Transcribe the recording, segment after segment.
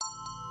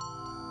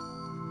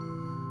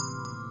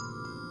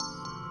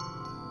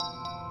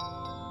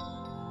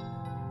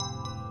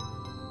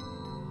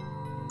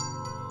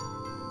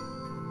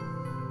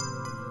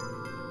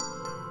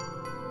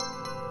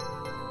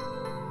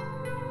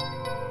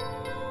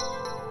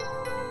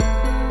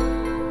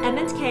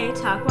M&K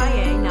Talk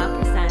YA now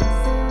presents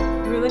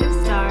Ruin of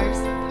Stars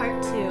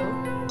Part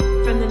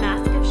 2 from the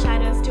Mask of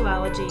Shadows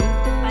duology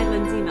by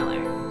Lindsay Miller.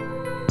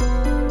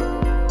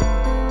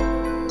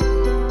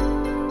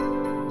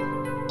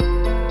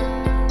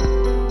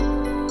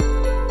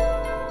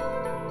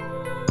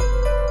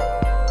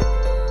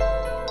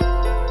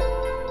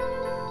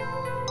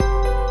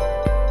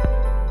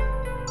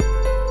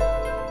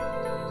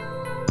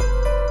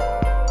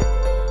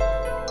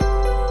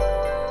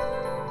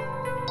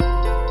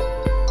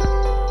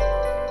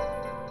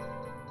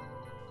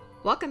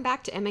 Welcome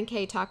back to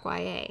M&K Talk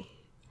YA.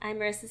 I'm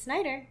Marissa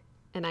Snyder.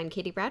 And I'm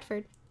Katie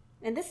Bradford.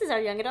 And this is our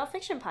young adult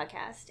fiction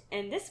podcast.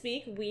 And this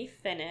week we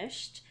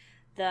finished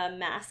the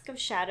Mask of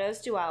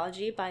Shadows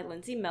duology by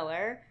Lindsay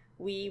Miller.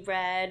 We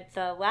read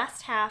the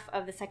last half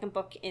of the second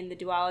book in the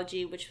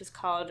duology, which was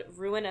called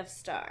Ruin of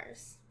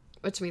Stars.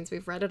 Which means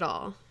we've read it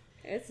all.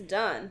 It's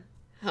done.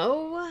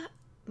 Oh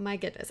my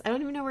goodness. I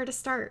don't even know where to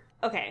start.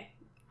 Okay.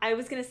 I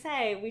was going to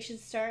say we should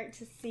start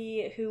to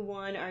see who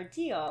won our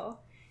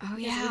deal. Oh,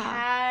 We yeah.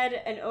 had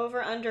an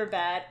over-under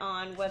bet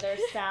on whether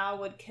Sal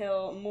would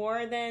kill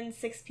more than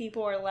 6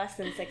 people or less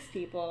than 6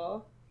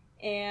 people.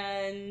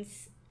 And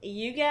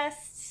you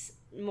guessed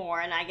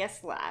more, and I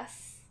guessed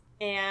less.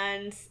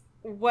 And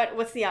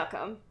what's the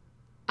outcome?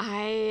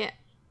 I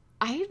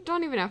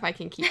don't even know if I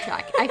can keep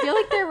track. I feel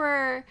like there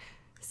were...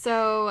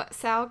 So,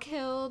 Sal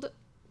killed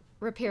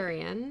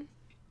Riparian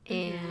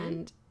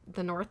and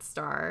the North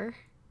Star.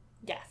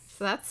 Yes.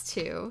 So that's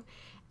 2.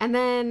 And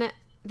then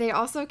they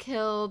also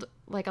killed,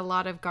 like, a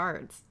lot of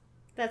guards.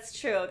 That's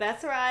true.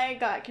 That's where I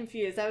got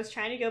confused. I was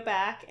trying to go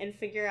back and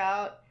figure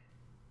out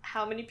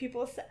how many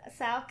people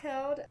Sal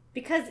killed.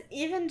 Because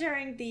even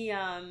during the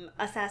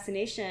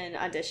assassination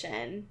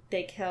audition,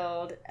 they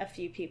killed a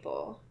few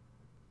people.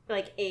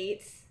 Like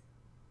 8.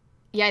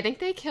 Yeah, I think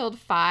they killed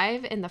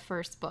 5 in the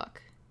first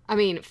book. I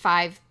mean,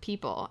 5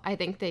 people. I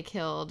think they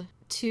killed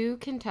 2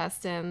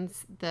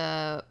 contestants,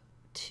 the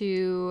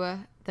 2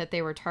 that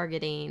they were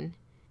targeting,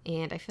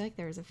 and I feel like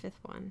there was a 5th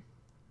one.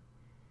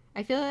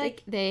 I feel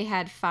like they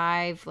had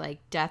 5,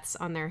 like, deaths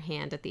on their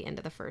hand at the end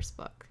of the first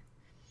book.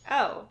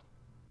 Oh.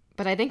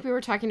 But I think we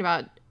were talking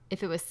about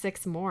if it was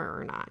 6 more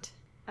or not.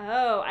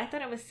 Oh, I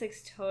thought it was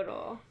 6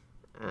 total.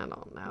 I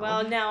don't know.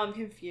 Well, now I'm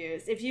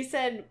confused. If you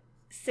said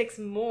 6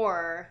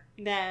 more,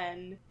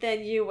 then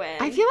you win.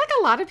 I feel like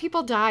a lot of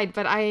people died,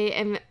 but I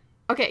am...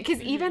 Okay,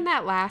 because even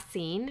that last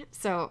scene...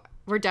 So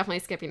we're definitely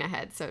skipping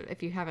ahead, so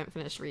if you haven't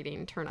finished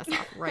reading, turn us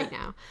off right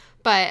now.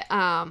 But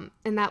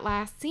in that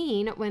last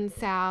scene, when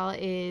Sal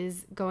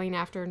is going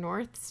after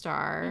North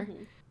Star,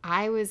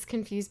 I was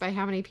confused by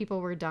how many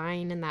people were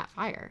dying in that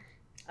fire.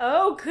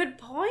 Oh, good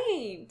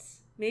point.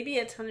 Maybe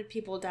a ton of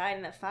people died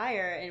in the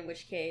fire, in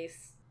which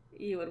case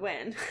you would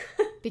win.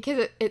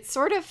 Because it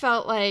sort of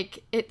felt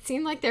like... It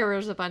seemed like there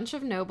was a bunch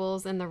of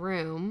nobles in the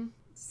room...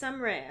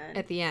 Some ran.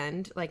 At the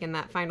end, like in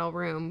that final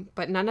room,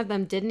 but none of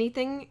them did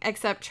anything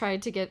except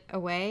tried to get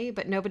away,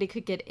 but nobody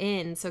could get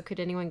in, so could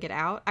anyone get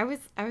out? I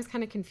was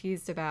kind of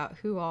confused about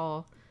who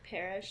all...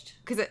 Perished.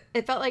 Because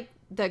it felt like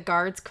the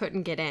guards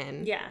couldn't get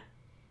in. Yeah.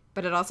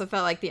 But it also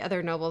felt like the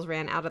other nobles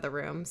ran out of the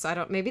room,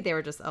 so maybe they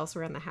were just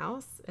elsewhere in the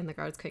house, and the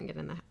guards couldn't get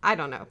in I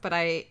don't know, but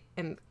I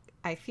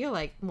feel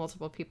like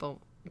multiple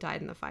people died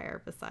in the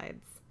fire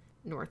besides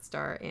North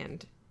Star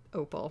and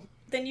Opal.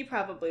 Then you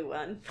probably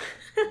won.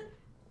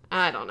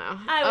 I don't know.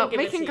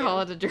 We can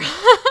call it a draw.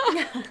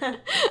 I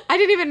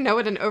didn't even know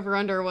what an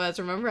over-under was.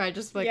 Remember? I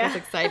just was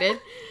excited.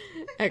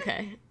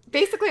 Okay.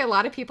 Basically, a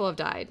lot of people have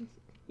died.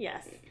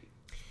 Yes.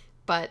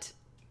 But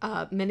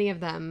many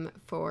of them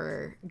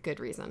for good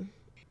reason.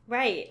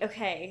 Right.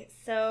 Okay.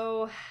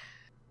 So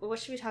what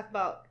should we talk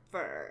about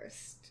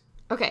first?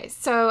 Okay.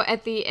 So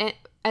at the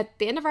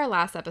end of our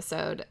last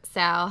episode,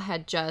 Sal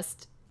had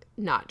just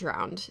not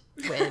drowned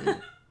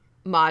when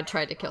Maud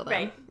tried to kill them.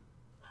 Right.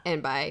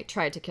 And by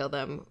tried to kill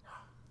them,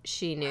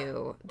 she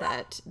knew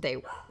that they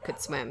could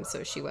swim,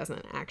 so she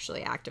wasn't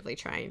actually actively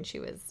trying. She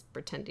was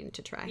pretending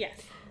to try. Yes.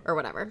 Or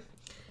whatever.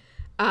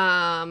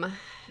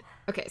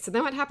 Okay, so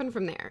then what happened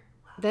from there?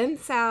 Then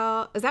is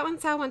that when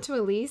Sal went to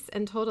Elise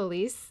and told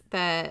Elise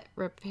that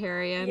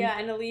Riparian... Yeah,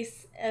 and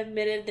Elise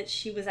admitted that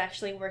she was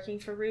actually working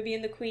for Ruby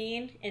and the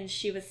Queen, and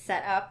she was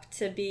set up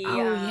to be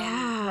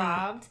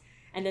robbed.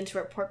 And then to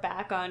report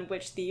back on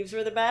which thieves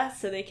were the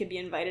best so they could be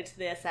invited to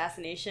the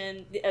assassin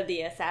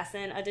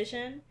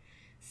audition.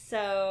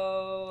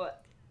 So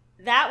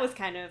that was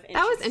kind of interesting.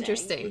 That was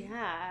interesting.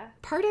 Yeah.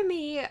 Part of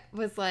me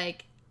was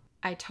like,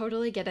 I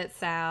totally get it,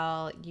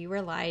 Sal. You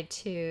were lied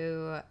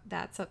to.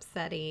 That's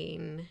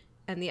upsetting.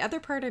 And the other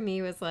part of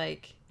me was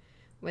like,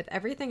 with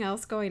everything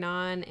else going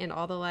on and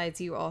all the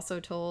lies you also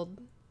told,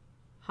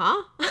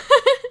 huh?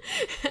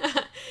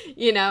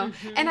 You know?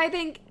 Mm-hmm. And I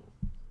think...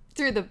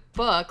 Through the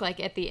book,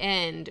 like at the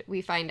end,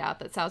 we find out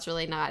that Sal's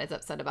really not as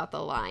upset about the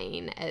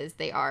lying as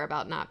they are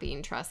about not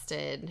being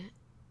trusted.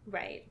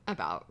 Right.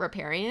 About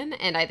Riparian.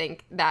 And I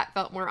think that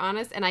felt more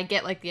honest. And I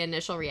get like the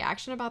initial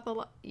reaction about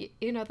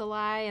the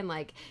lie and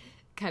like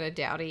kind of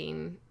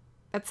doubting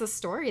that's a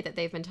story that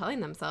they've been telling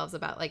themselves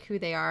about, like, who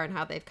they are and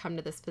how they've come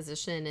to this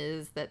position,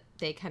 is that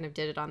they kind of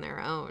did it on their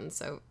own.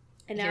 So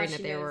and hearing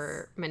that they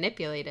were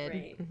manipulated.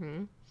 Right.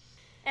 Mm-hmm.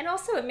 And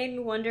also it made me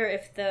wonder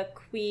if the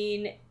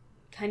queen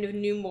kind of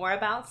knew more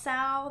about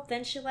Sal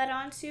than she let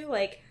on to.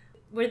 Like,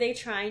 were they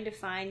trying to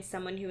find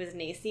someone who was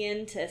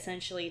Nacian to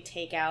essentially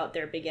take out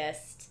their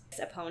biggest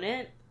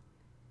opponent?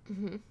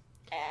 Mm-hmm.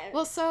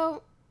 Well,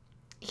 so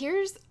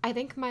here's, I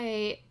think,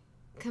 my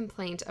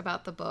complaint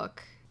about the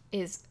book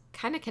is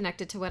kind of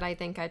connected to what I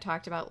think I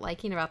talked about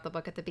liking about the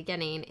book at the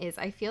beginning, is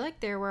I feel like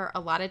there were a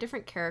lot of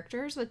different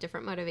characters with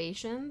different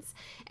motivations,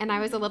 and I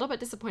was a little bit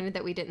disappointed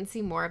that we didn't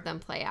see more of them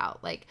play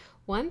out. Like,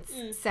 once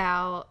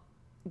Sal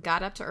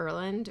got up to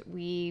Erland,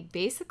 we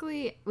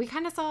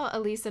kind of saw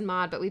Elise and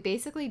Maud, but we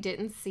basically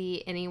didn't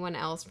see anyone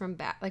else from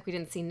back. Like, we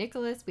didn't see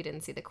Nicholas, we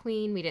didn't see the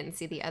queen, we didn't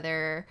see the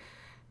other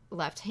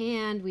left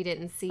hand, we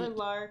didn't see...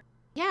 Lark.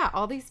 Yeah,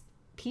 all these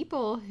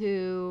people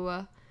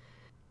who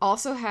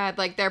also had,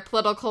 like, their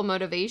political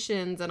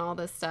motivations and all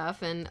this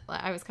stuff, and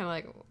I was kind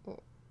of like,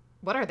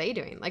 what are they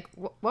doing? Like,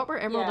 what were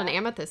Emerald and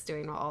Amethyst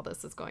doing while all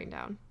this is going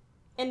down?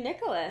 And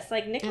Nicholas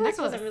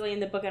wasn't really in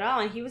the book at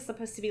all, and he was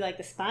supposed to be, like,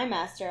 the spy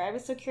master. I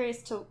was so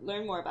curious to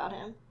learn more about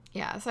him.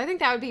 Yeah, so I think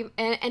that would be,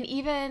 and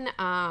even,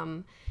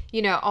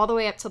 you know, all the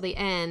way up till the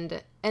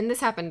end, and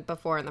this happened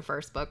before in the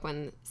first book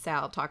when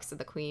Sal talks to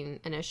the queen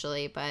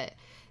initially, but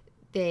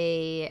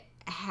they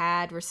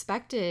had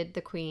respected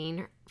the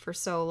queen for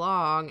so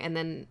long, and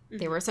then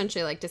they were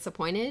essentially, like,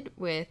 disappointed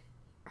with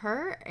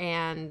her,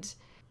 and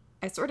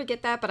I sort of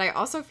get that, but I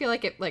also feel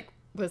like it, like,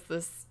 was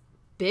this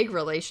big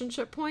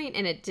relationship point,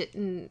 and it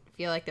didn't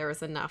feel like there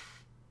was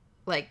enough,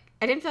 like,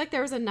 I didn't feel like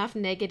there was enough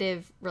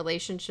negative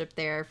relationship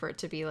there for it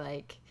to be,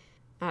 like,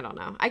 I don't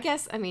know. I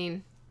guess, I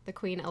mean, the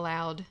queen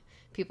allowed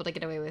people to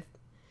get away with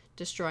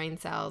destroying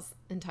Sal's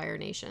entire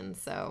nation,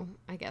 so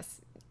I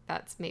guess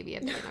that's maybe a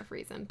big enough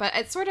reason. But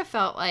it sort of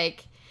felt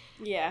like,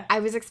 yeah, I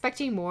was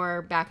expecting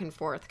more back and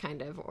forth,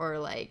 kind of, or,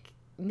 like,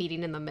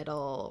 meeting in the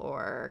middle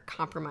or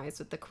compromise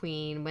with the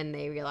queen when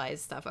they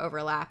realized stuff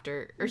overlapped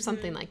or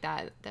something like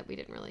that we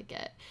didn't really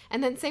get.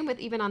 And then same with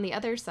even on the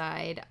other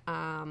side.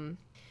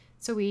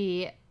 So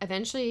we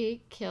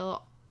eventually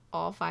kill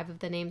all 5 of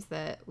the names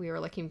that we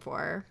were looking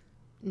for.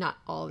 Not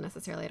all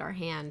necessarily at our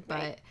hand,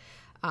 but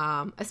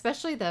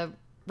especially the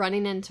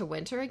running into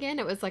Winter again.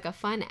 It was like a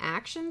fun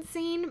action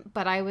scene,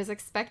 but I was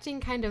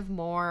expecting kind of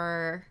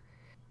more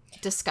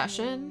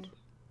discussion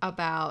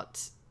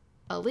about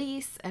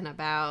Elise and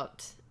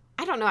about,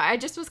 I don't know, I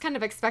just was kind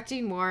of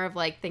expecting more of,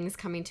 like, things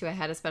coming to a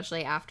head,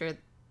 especially after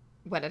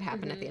what had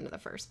happened at the end of the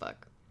first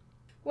book.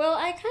 Well,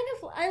 I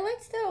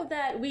liked, though,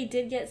 that we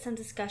did get some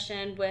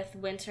discussion with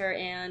Winter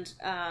and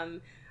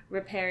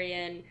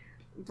Riparian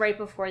right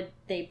before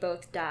they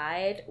both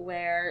died,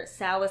 where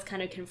Sal was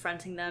kind of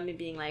confronting them and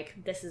being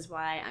like, this is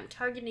why I'm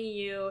targeting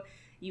you,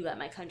 you let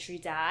my country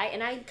die.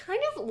 And I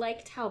kind of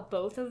liked how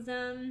both of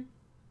them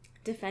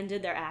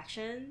defended their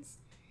actions.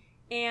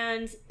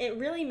 And it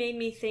really made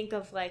me think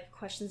of, like,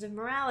 questions of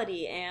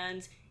morality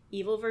and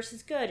evil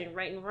versus good and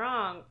right and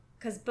wrong.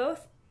 Because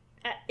both,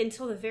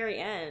 until the very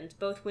end,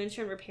 both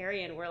Winter and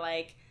Riparian were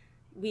like,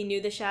 we knew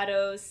the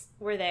shadows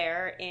were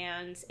there,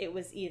 and it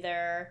was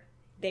either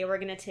they were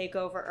going to take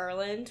over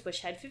Erland,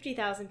 which had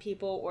 50,000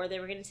 people, or they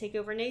were going to take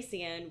over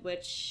Nacia,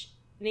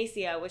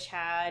 which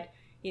had,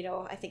 you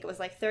know, I think it was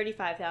like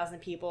 35,000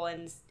 people,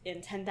 and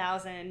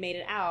 10,000 made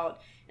it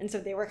out. And so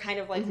they were kind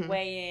of, like,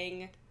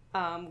 weighing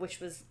which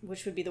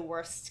would be the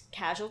worst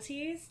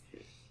casualties.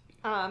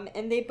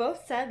 And they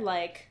both said,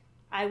 like,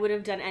 I would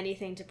have done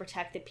anything to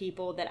protect the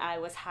people that I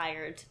was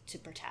hired to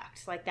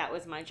protect. Like, that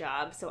was my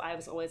job, so I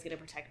was always going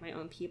to protect my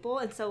own people.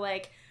 And so,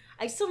 like,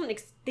 I still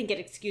don't think it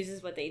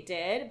excuses what they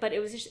did, but it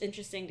was just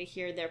interesting to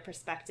hear their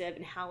perspective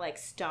and how, like,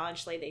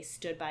 staunchly they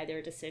stood by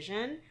their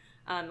decision.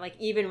 Like,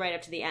 even right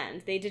up to the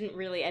end. They didn't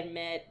really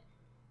admit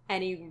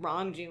any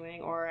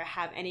wrongdoing or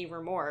have any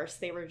remorse.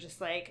 They were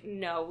just like,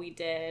 no, we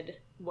did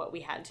what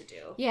we had to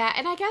do. Yeah,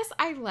 and I guess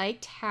I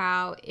liked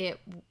how it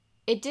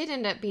did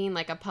end up being,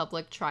 like, a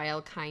public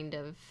trial kind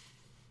of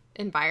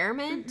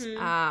environment.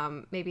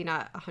 Maybe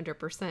not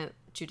 100%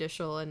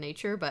 judicial in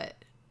nature, but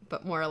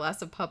more or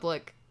less a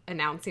public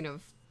announcing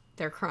of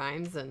their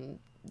crimes, and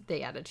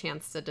they had a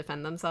chance to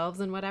defend themselves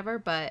and whatever.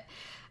 But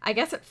I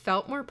guess it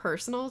felt more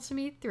personal to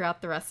me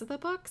throughout the rest of the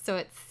book. So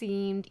it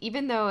seemed,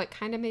 even though it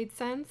kind of made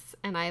sense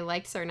and I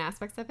liked certain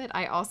aspects of it,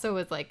 I also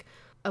was, like,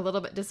 a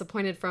little bit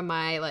disappointed from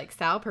my, like,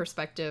 Sal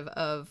perspective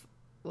of,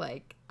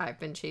 like, I've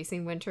been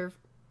chasing Winter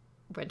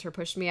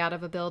pushed me out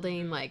of a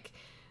building, like,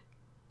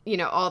 you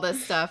know, all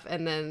this stuff,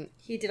 and then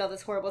he did all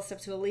this horrible stuff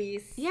to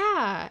Elise.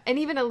 Yeah, and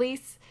even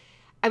Elise,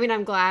 I mean,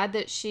 I'm glad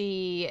that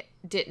she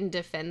didn't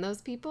defend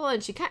those people,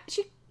 and she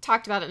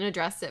talked about it and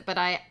addressed it, but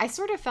I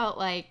sort of felt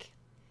like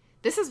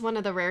this is one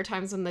of the rare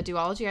times when the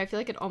duology, I feel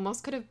like it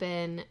almost could have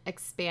been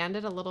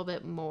expanded a little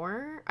bit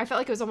more. I felt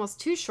like it was almost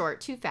too short,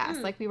 too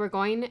fast. Like, we were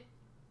going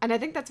And I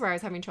think that's where I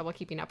was having trouble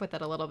keeping up with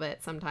it a little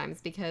bit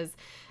sometimes, because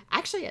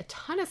actually a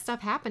ton of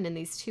stuff happened in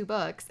these 2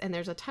 books, and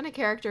there's a ton of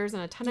characters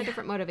and a ton of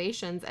different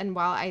motivations. And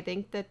while I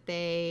think that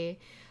they,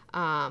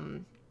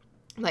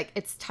 like,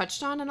 it's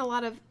touched on in a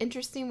lot of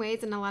interesting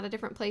ways in a lot of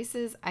different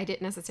places, I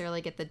didn't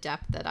necessarily get the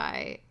depth that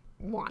I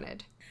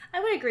wanted. I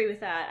would agree with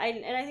that.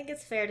 And I think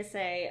it's fair to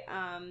say,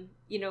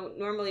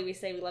 normally we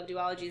say we love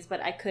duologies,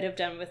 but I could have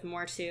done with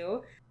more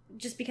too.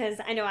 Just because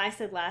I know I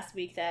said last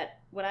week that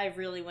what I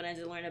really wanted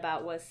to learn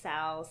about was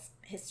Sal's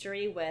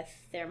history with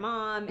their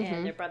mom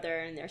and their brother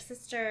and their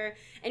sister.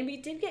 And we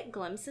did get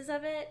glimpses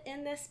of it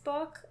in this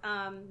book.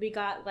 We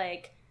got,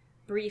 like,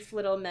 brief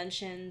little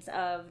mentions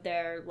of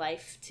their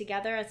life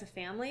together as a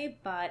family,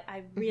 but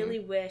I really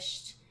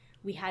wished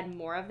we had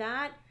more of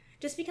that.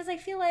 Just because I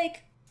feel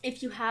like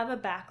if you have a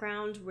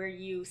background where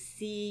you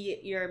see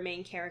your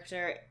main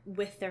character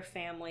with their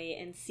family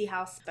and see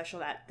how special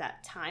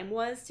that time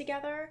was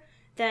together,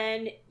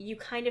 then you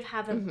kind of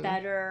have a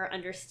better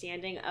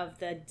understanding of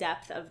the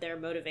depth of their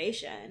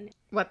motivation.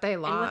 What they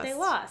lost. And what they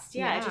lost.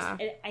 Yeah.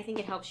 I think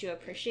it helps you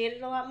appreciate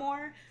it a lot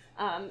more.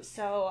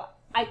 So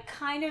I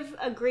kind of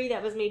agree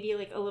that was maybe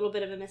like a little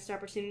bit of a missed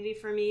opportunity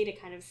for me to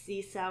kind of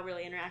see Sal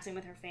really interacting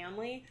with her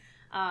family.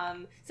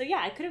 So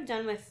yeah, I could have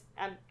done with,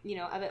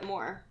 a bit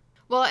more.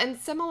 Well, and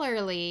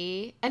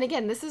similarly, and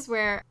again, this is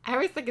where I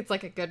always think it's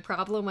like a good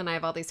problem when I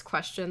have all these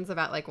questions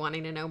about like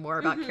wanting to know more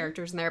about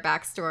characters and their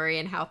backstory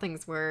and how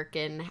things work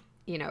and,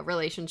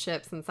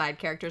 relationships and side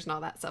characters and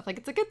all that stuff. Like,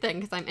 it's a good thing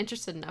because I'm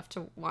interested enough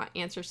to want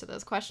answers to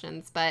those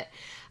questions. But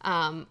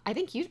I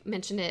think you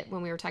mentioned it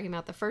when we were talking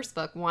about the first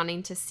book,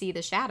 wanting to see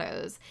the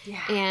shadows.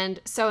 Yeah. And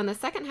so in the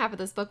second half of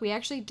this book, we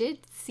actually did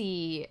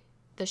see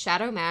the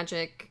shadow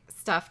magic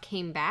stuff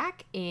came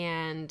back,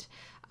 and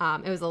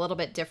it was a little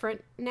bit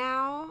different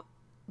now.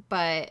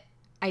 But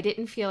I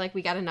didn't feel like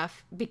we got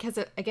enough because,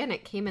 again,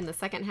 it came in the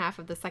second half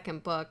of the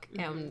second book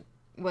and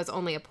was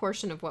only a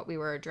portion of what we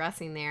were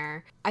addressing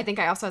there. I think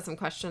I also had some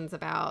questions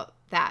about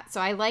that. So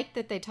I like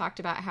that they talked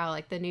about how,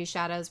 like, the new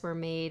shadows were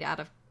made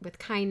with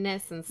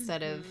kindness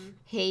instead of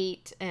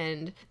hate,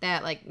 and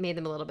that, like, made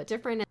them a little bit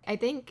different. I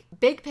think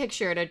big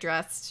picture it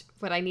addressed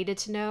what I needed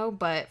to know,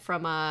 but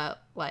from a,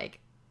 like,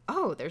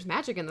 oh, there's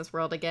magic in this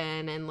world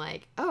again, and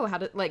like, oh, how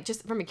to, like,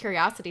 just from a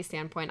curiosity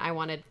standpoint, I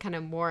wanted kind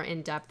of more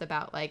in depth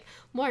about like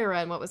Moira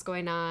and what was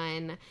going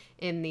on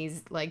in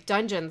these like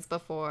dungeons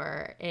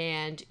before,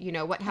 and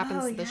what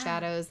happens to the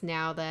shadows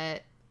now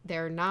that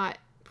they're not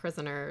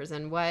prisoners,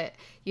 and what,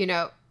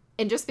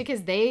 and just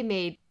because they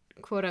made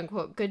quote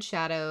unquote good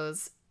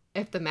shadows,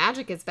 if the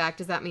magic is back,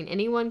 does that mean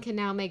anyone can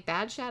now make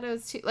bad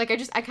shadows too? Like,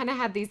 I kind of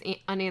had these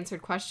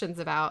unanswered questions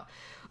about,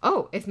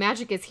 oh, if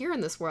magic is here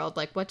in this world,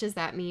 like, what does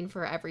that mean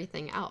for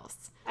everything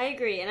else? I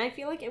agree, and I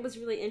feel like it was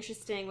really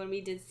interesting when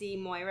we did see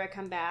Moira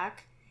come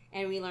back,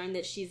 and we learned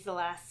that she's the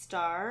last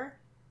star.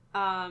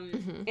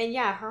 And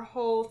yeah, her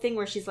whole thing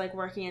where she's, like,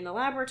 working in the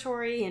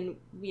laboratory, and,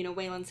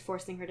 Waylon's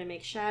forcing her to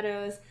make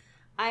shadows.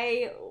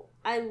 I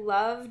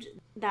loved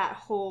that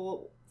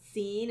whole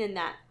scene and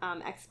that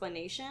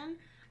explanation,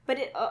 but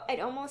it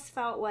almost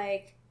felt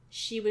like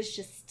she was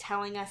just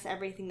telling us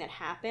everything that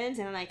happened,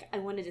 and like I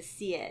wanted to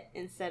see it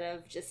instead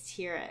of just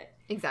hear it.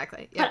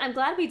 Exactly. Yep. But I'm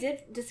glad we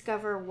did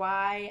discover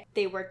why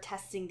they were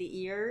testing the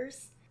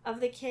ears of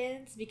the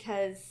kids,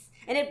 because,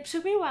 and it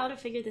took me a while to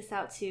figure this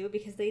out too,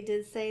 because they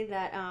did say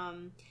that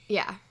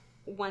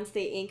once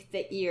they ink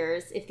the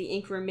ears, if the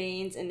ink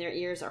remains and their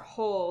ears are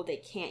whole, they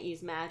can't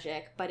use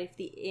magic, but if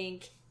the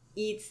ink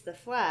eats the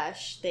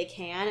flesh, they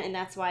can, and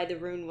that's why the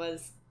rune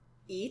was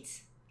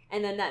eat.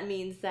 And then that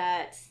means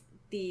that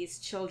these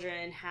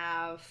children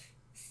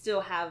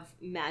still have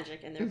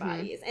magic in their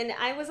bodies. And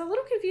I was a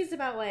little confused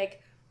about,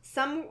 like,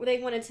 some they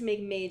wanted to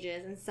make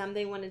mages and some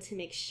they wanted to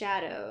make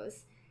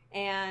shadows.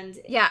 And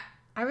yeah,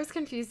 I was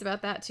confused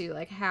about that too,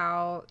 like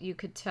how you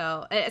could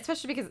tell,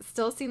 especially because it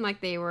still seemed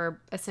like they were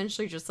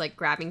essentially just like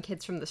grabbing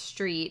kids from the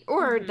street,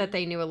 or that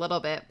they knew a little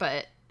bit,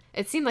 but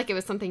it seemed like it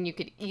was something you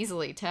could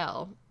easily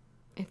tell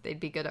if they'd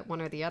be good at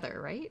one or the other,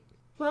 right?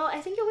 Well,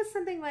 I think it was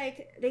something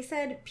like, they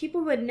said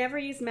people who had never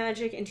used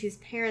magic and whose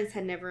parents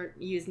had never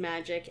used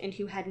magic and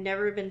who had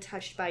never been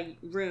touched by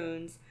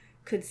runes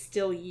could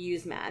still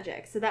use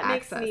magic. So that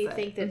makes me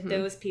think that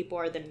those people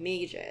are the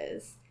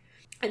mages.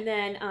 And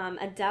then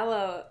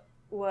Adela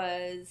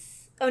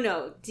was... Oh,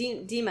 no,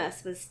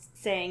 Demas was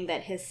saying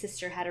that his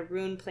sister had a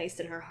rune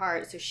placed in her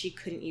heart so she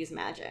couldn't use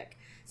magic.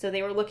 So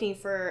they were looking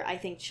for, I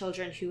think,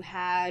 children who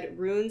had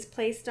runes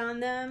placed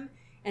on them,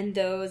 and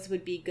those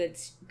would be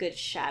good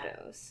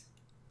shadows.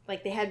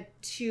 Like, they had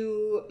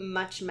too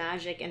much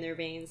magic in their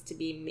veins to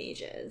be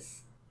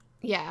mages.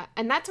 Yeah,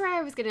 and that's where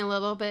I was getting a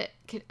little bit...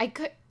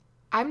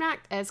 I'm not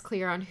as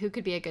clear on who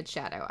could be a good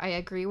shadow. I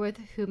agree with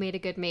who made a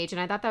good mage,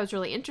 and I thought that was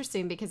really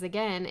interesting because,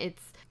 again,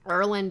 it's...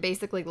 Erlen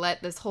basically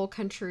let this whole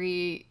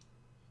country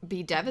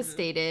be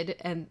devastated,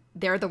 and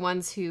they're the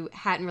ones who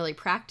hadn't really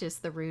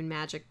practiced the rune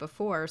magic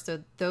before,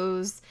 so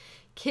those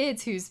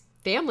kids whose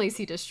families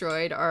he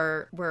destroyed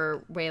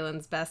were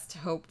Waylon's best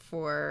hope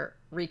for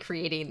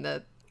recreating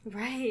the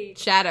Right.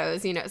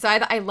 shadows, you know. So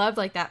I loved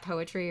like that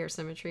poetry or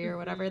symmetry or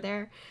whatever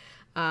there.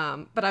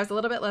 But I was a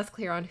little bit less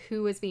clear on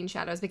who was being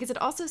shadows, because it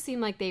also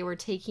seemed like they were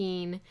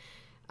taking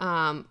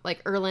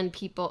like Erland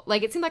people,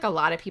 like it seemed like a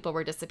lot of people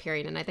were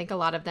disappearing, and I think a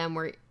lot of them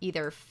were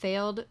either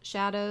failed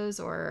shadows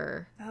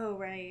or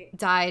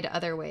died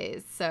other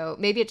ways. So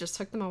maybe it just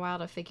took them a while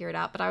to figure it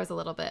out, but I was a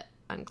little bit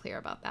unclear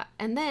about that.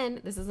 And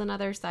then this is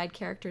another side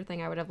character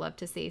thing I would have loved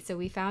to see. So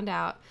we found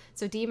out,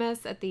 so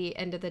Demas at the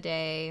end of the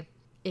day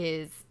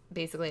is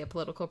basically a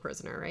political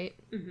prisoner, right?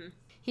 Mm-hmm.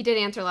 He did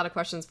answer a lot of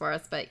questions for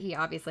us, but he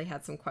obviously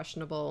had some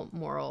questionable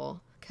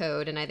moral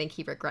code, and I think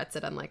he regrets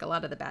it, unlike a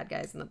lot of the bad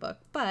guys in the book.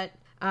 But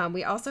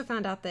we also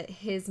found out that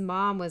his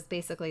mom was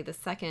basically the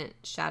second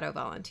shadow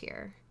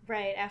volunteer.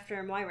 Right,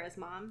 after Moira's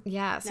mom.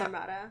 Yeah.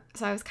 Namrata.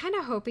 So I was kind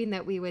of hoping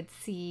that we would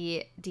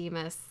see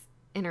Demas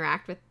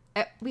interact with...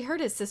 we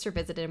heard his sister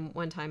visited him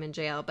one time in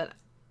jail, but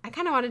I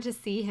kind of wanted to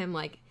see him,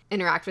 like,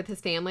 interact with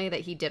his family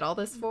that he did all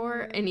this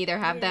for, and either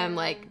have them,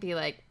 like, be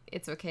like,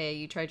 it's okay,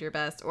 you tried your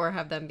best, or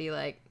have them be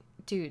like,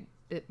 dude,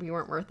 we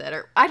weren't worth it.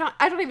 Or I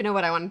don't even know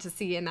what I wanted to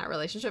see in that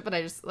relationship, but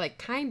I just, like,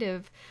 kind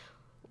of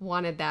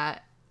wanted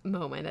that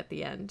moment at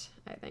the end,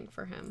 I think,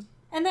 for him.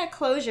 And that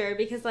closure,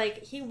 because,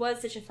 like, he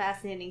was such a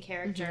fascinating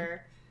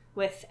character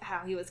with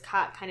how he was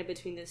caught kind of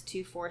between those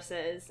two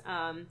forces.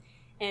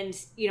 And,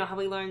 you know, how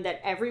we learned that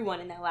everyone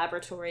in that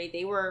laboratory,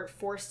 they were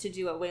forced to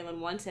do what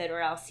Wayland wanted, or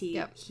else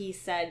he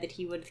said that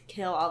he would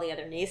kill all the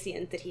other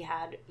Nacians that he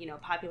had, you know,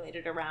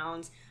 populated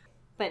around.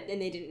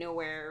 And they didn't know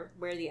where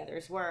the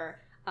others were.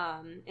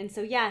 And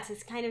so, yeah, to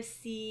kind of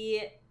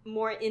see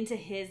more into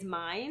his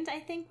mind, I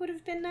think would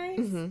have been nice.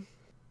 Mm-hmm.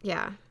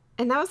 Yeah.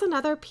 And that was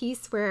another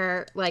piece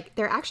where, like,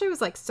 there actually was,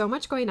 like, so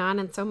much going on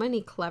and so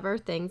many clever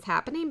things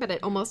happening, but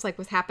it almost, like,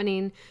 was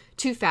happening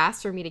too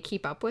fast for me to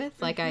keep up with.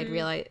 Like, I'd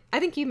realize, I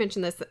think you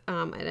mentioned this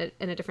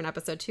in a different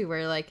episode, too,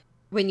 where, like,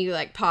 when you,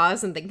 like,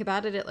 pause and think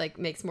about it, it, like,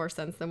 makes more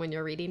sense than when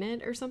you're reading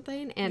it or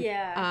something.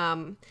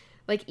 And,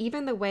 like,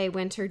 even the way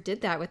Winter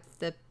did that with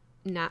the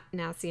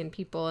Nacian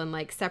people and,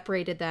 like,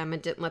 separated them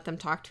and didn't let them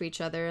talk to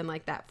each other, and,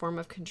 like, that form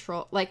of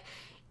control. Like,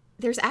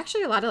 there's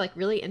actually a lot of, like,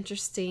 really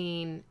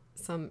interesting...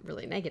 some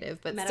really negative,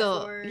 but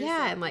metaphors, still,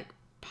 and like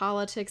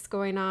politics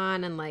going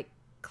on, and like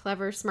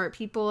clever, smart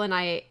people, and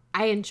I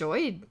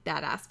enjoyed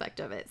that aspect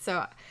of it.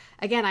 So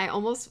again, I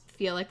almost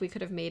feel like we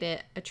could have made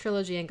it a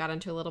trilogy and got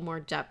into a little more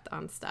depth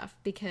on stuff,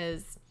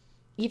 because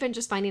even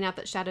just finding out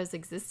that shadows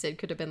existed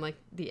could have been like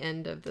the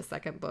end of the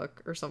second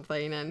book or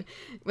something, and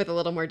with a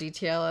little more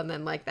detail. And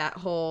then like that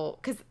whole,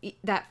 because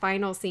that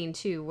final scene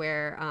too,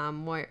 where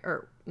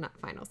not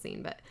final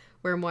scene, but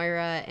where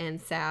Moira and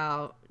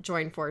Sal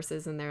join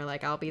forces, and they're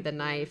like, I'll be the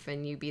knife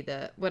and you be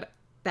the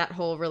that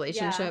whole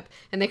relationship.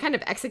 Yeah. And they kind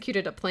of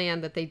executed a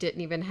plan that they didn't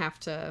even have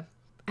to,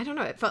 I don't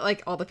know, it felt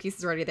like all the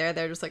pieces were already there.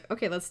 They're just like,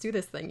 okay, let's do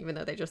this thing, even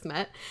though they just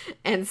met.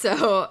 And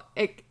so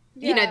it,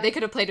 you know, they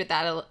could have played with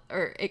that,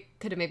 or it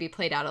could have maybe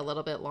played out a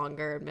little bit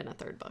longer and been a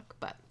third book.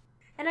 But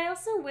and I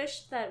also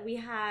wish that we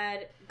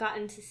had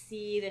gotten to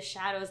see the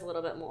shadows a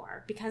little bit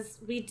more, because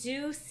we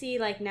do see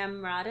like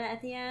Namrata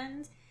at the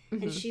end,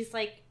 and she's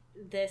like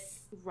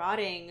this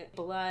rotting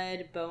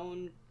blood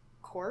bone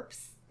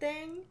corpse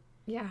thing.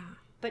 Yeah.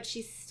 But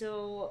she's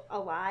still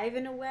alive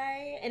in a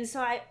way. And so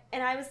I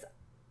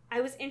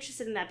was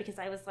interested in that, because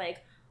I was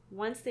like,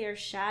 once they are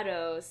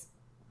shadows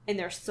and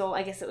their soul,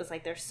 I guess it was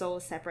like their soul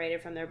is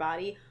separated from their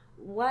body,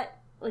 what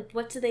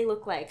do they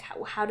look like?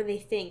 How do they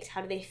think?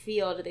 How do they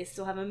feel? Do they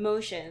still have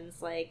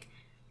emotions? Like,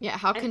 yeah,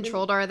 how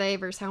controlled are they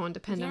versus how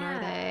independent are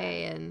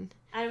they? And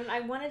I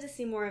wanted to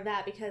see more of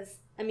that, because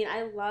I mean,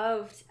 I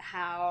loved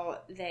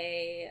how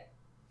they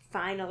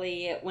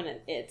finally, when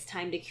it's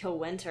time to kill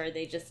Winter,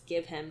 they just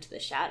give him to the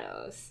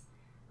shadows.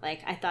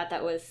 Like, I thought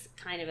that was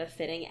kind of a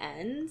fitting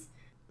end.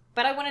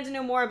 But I wanted to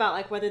know more about,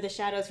 like, whether the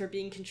shadows were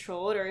being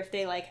controlled, or if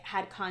they, like,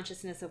 had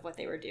consciousness of what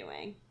they were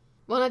doing.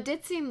 Well, it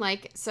did seem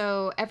like,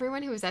 so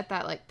everyone who was at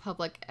that, like,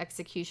 public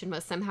execution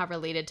was somehow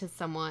related to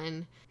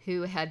someone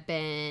who had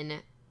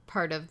been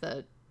part of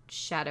the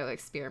shadow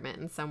experiment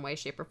in some way,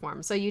 shape, or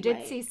form. So you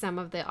did see some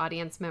of the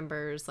audience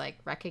members, like,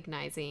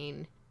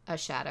 recognizing a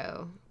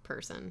shadow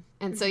person.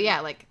 And so, yeah,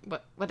 like,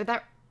 what did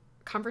that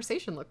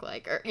conversation look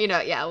like? Or, you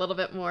know, yeah, a little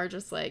bit more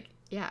just like,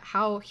 yeah,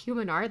 how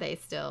human are they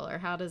still? Or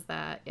how does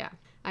that, yeah,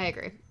 I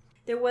agree.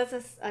 There was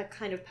a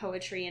kind of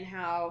poetry in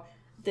how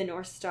the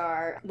North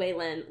Star,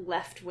 Wayland,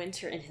 left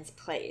Winter in his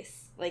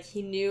place. Like,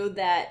 he knew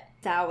that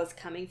Sal was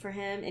coming for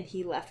him, and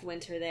he left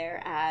Winter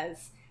there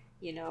as,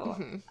 you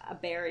know, a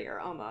barrier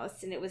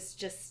almost. And it was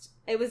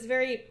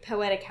very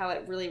poetic how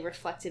it really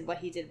reflected what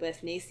he did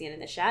with Nacian in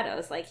the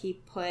shadows. Like,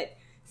 he put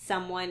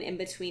someone in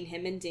between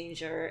him and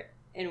danger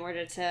in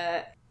order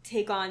to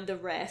take on the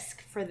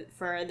risk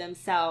for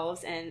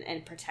themselves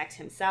and protect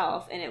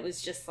himself. And it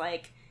was just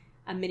like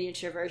a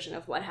miniature version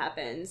of what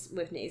happens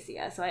with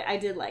Nacia. So I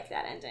did like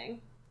that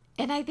ending.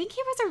 And I think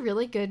he was a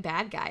really good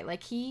bad guy.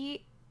 Like,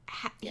 he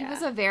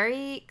was a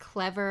very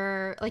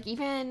clever, like,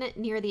 even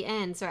near the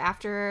end. So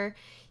after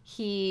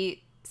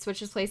he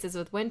switches places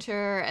with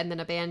Winter and then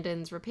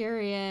abandons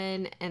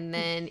Riparian, and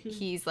then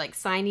he's like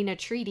signing a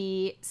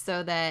treaty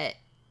so that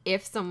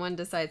if someone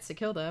decides to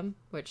kill them,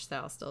 which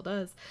Sal still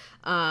does,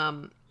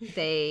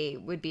 they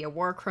would be a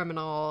war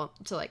criminal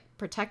to like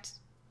protect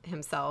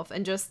himself.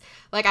 And just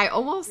like I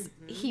almost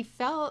he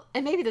felt,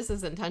 and maybe this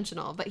is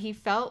intentional, but he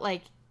felt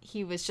like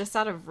he was just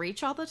out of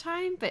reach all the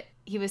time, but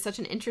he was such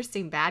an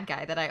interesting bad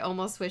guy that I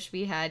almost wish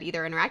we had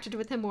either interacted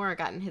with him more or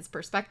gotten his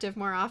perspective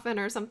more often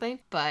or something.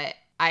 But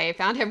I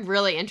found him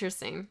really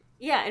interesting.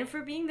 Yeah, and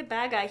for being the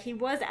bad guy, he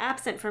was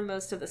absent for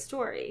most of the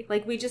story.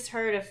 Like, we just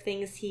heard of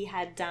things he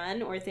had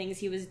done or things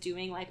he was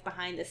doing, like,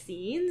 behind the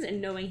scenes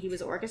and knowing he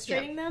was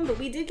orchestrating them, but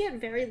we did get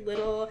very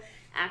little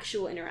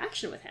actual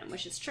interaction with him,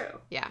 which is true.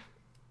 Yeah.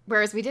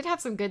 Whereas we did have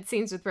some good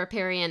scenes with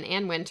Riparian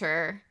and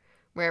Winter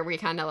where we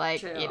kind of,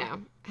 like, you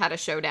know, had a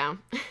showdown.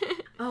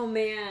 Oh,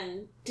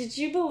 man. Did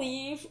you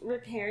believe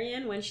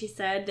Riparian when she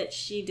said that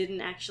she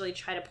didn't actually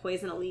try to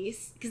poison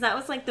Elise? Because that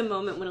was, like, the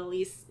moment when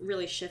Elise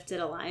really shifted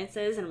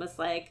alliances and was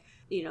like,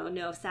 you know,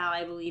 no, Sal,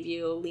 I believe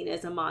you. Lena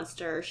is a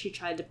monster. She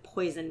tried to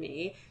poison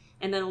me.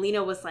 And then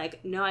Lena was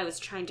like, no, I was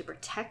trying to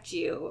protect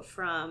you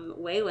from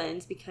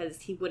Wayland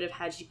because he would have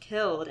had you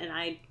killed. And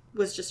I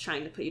was just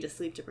trying to put you to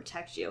sleep to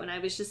protect you. And I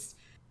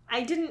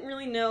didn't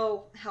really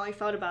know how I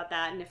felt about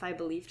that and if I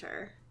believed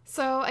her.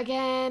 So,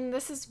 again,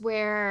 this is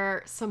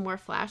where some more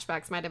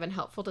flashbacks might have been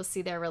helpful to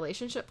see their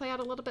relationship play out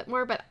a little bit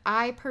more. But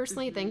I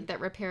personally think that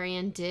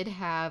Riparian did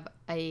have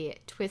a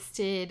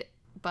twisted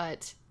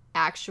but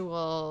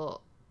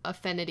actual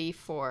affinity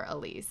for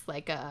Elise.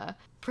 Like a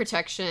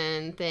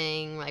protection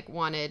thing, like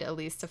wanted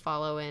Elise to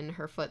follow in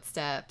her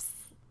footsteps.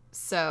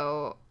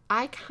 So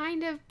I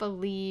kind of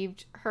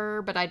believed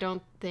her, but I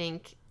don't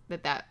think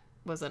that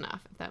was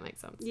enough, if that makes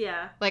sense.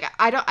 Yeah. Like,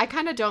 I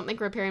kind of don't think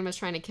Riparian was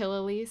trying to kill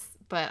Elise,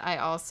 but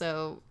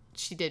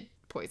she did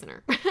poison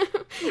her.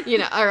 You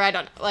know, or I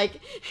don't know. Like,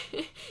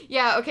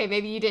 yeah, okay,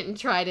 maybe you didn't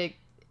try to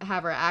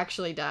have her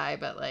actually die,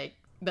 but, like,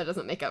 that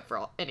doesn't make up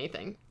for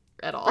anything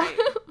at all. Right.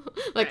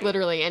 Like,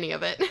 literally any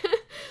of it.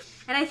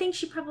 And I think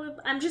she probably,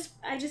 I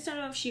just don't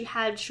know if she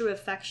had true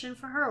affection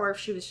for her or if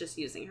she was just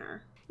using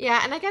her.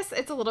 Yeah, and I guess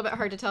it's a little bit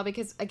hard to tell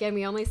because, again,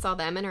 we only saw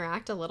them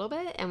interact a little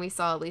bit, and we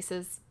saw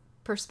Elise's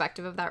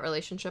perspective of that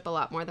relationship a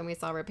lot more than we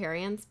saw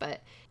Riparian's,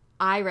 but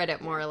I read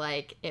it more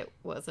like it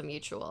was a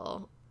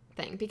mutual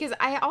thing. Because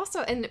I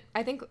also, and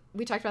I think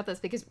we talked about this,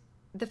 because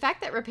the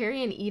fact that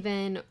Riparian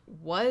even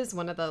was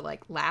one of the,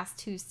 like, last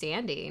two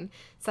standing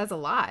says a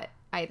lot,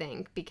 I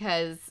think,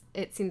 because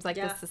it seems like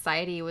the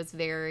society was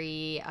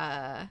very,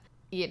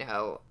 you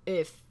know,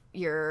 if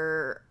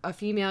you're a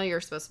female, you're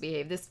supposed to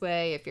behave this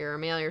way. If you're a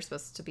male, you're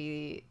supposed to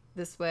be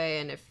this way.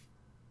 And if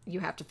you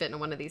have to fit in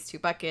one of these two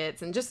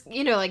buckets, and just,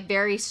 you know, like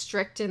very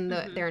strict in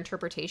their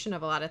interpretation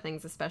of a lot of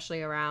things,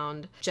 especially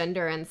around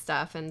gender and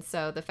stuff. And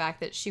so the fact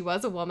that she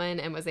was a woman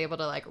and was able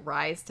to, like,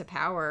 rise to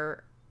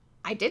power,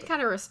 I did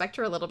kind of respect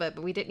her a little bit,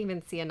 but we didn't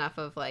even see enough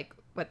of, like,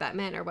 what that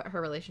meant or what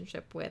her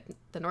relationship with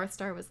the North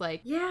Star was like.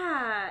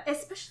 Yeah,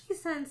 especially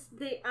since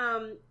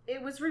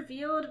it was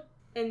revealed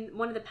in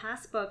one of the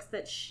past books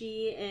that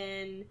she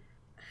and,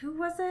 who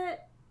was it?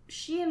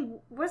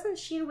 Wasn't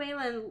she and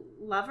Wayland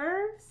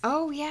lovers?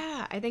 Oh,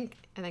 yeah. I think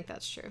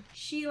that's true.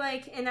 She,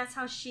 like, and that's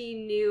how she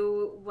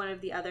knew one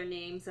of the other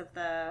names of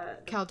the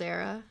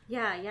Caldera.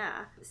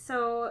 Yeah.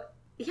 So,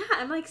 yeah,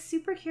 I'm, like,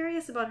 super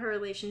curious about her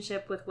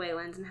relationship with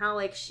Wayland and how,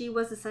 like, she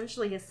was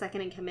essentially his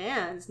second in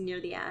command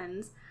near the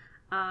end.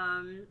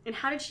 And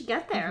how did she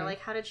get there?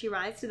 Like, how did she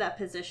rise to that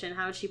position?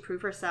 How did she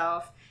prove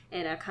herself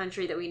in a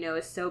country that we know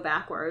is so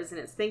backwards in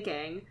its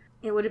thinking?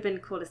 It would have been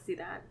cool to see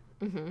that.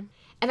 Mm-hmm.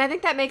 And I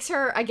think that makes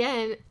her,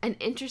 again, an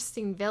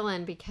interesting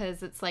villain,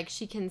 because it's like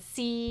she can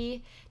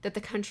see that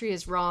the country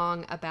is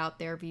wrong about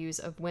their views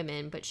of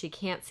women, but she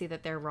can't see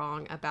that they're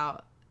wrong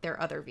about their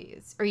other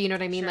views. Or, you know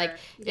what I mean? Sure. Like,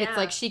 it's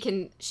like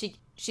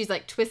she's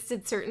like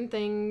twisted certain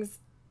things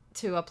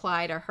to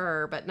apply to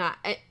her, but not.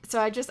 So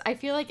I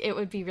feel like it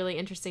would be really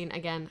interesting,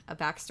 again, a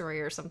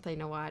backstory or something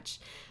to watch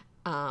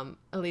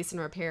Elise and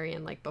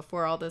Riparian, like,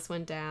 before all this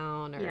went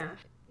down. Or... Yeah.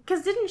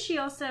 Because didn't she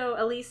also,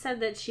 Elise said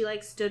that she,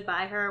 like, stood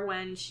by her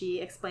when she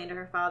explained to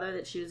her father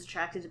that she was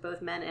attracted to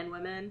both men and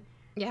women?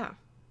 Yeah.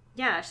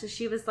 Yeah, so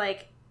she was,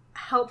 like,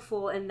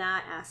 helpful in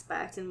that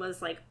aspect and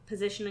was, like,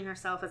 positioning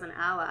herself as an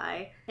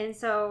ally. And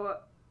so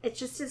it's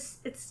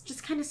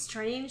just kind of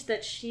strange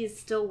that she's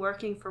still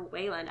working for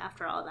Wayland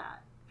after all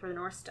that, for the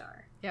North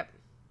Star. Yep.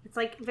 It's,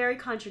 like, very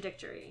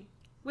contradictory.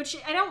 Which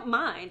I don't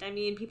mind. I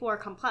mean, people are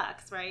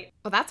complex, right?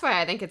 Well, that's why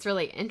I think it's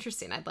really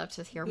interesting. I'd love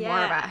to hear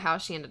more about how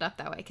she ended up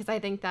that way, because I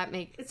think that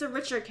makes... It's a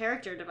richer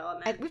character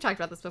development. We've talked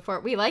about this before.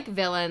 We like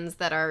villains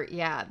that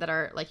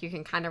are, like, you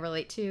can kind of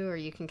relate to, or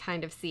you can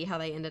kind of see how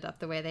they ended up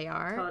the way they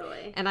are.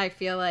 Totally. And I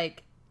feel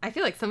like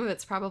some of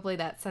it's probably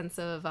that sense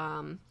of,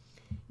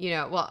 you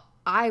know, well,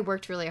 I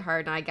worked really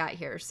hard and I got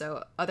here,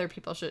 so other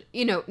people should,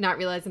 you know, not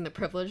realizing the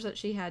privilege that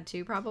she had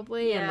too,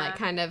 probably, and, like,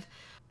 kind of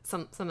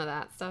some of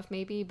that stuff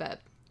maybe, but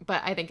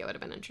I think it would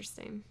have been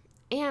interesting.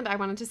 And I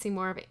wanted to see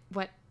more of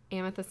what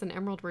Amethyst and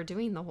Emerald were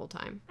doing the whole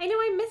time. I know,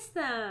 I miss miss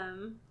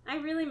them. I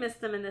really miss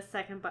them in the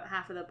second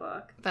half of the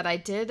book. But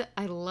I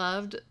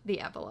loved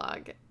the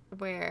epilogue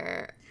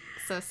where,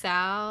 so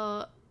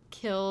Sal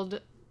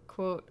killed,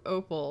 quote,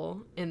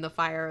 Opal in the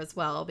fire as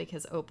well,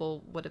 because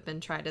Opal would have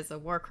been tried as a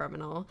war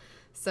criminal.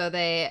 So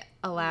they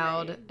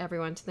allowed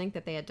everyone to think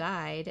that they had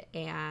died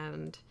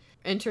and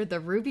entered the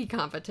Ruby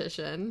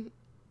competition,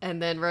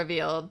 and then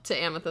revealed to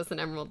Amethyst and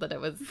Emerald that it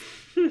was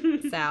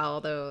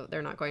Sal, though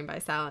they're not going by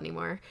Sal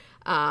anymore.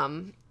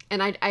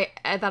 And I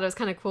thought it was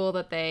kind of cool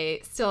that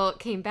they still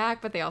came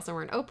back, but they also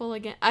weren't Opal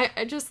again.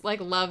 I just, like,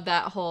 loved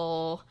that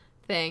whole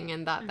thing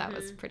and thought that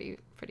was pretty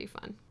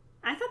fun.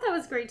 I thought that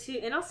was great, too.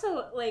 And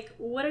also, like,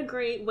 what a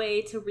great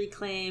way to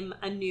reclaim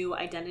a new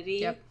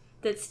identity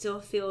that still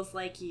feels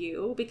like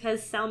you.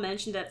 Because Sal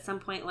mentioned at some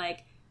point,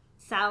 like,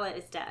 Sala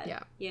is dead.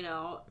 Yeah. You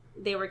know,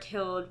 they were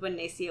killed when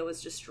Nacia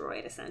was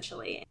destroyed,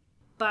 essentially.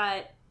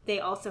 But they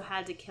also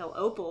had to kill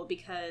Opal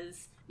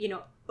because, you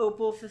know,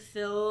 Opal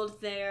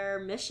fulfilled their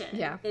mission.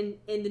 Yeah. In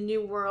the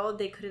new world,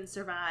 they couldn't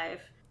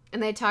survive.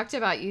 And they talked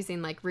about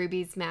using, like,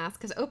 Ruby's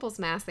mask, because Opal's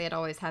mask, they had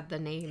always had the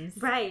names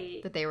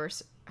that they were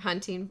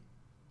hunting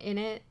in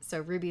it. So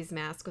Ruby's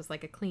mask was,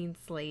 like, a clean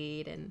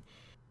slate. And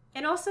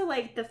also,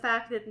 like, the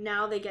fact that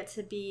now they get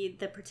to be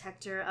the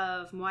protector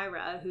of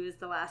Moira, who is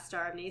the last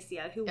star of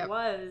Nacia, who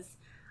was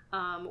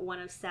one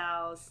of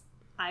Sal's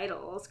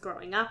idols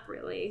growing up,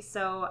 really.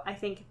 So I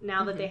think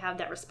now that they have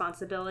that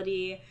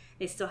responsibility,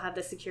 they still have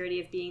the security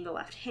of being the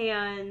left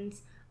hand,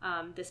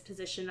 this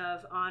position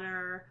of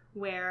honor,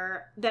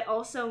 where that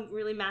also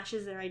really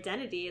matches their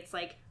identity. It's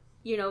like,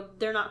 you know,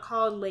 they're not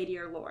called Lady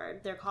or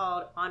Lord. They're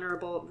called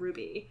Honorable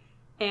Ruby.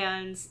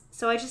 And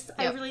so I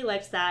really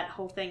liked that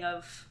whole thing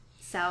of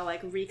Sal, like,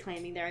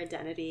 reclaiming their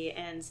identity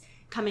and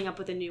coming up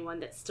with a new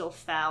one that still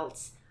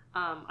felt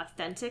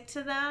authentic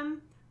to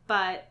them,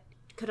 but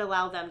could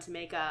allow them to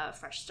make a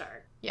fresh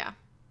start. Yeah,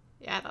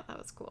 I thought that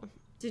was cool.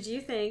 Did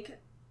you think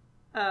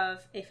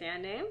of a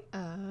fan name?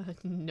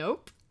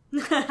 Nope.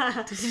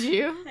 Did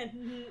you?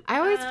 I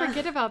always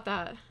forget about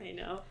that. I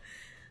know.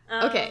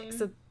 Okay,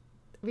 so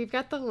we've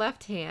got the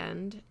left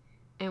hand,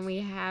 and we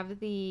have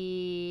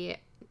the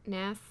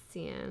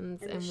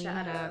Nacians, and we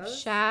have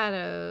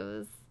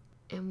shadows,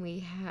 and we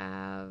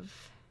have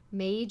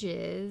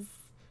mages.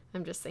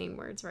 I'm just saying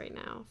words right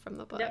now from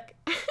the book. Yep.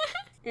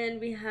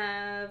 And we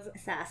have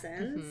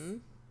assassins. Mm-hmm.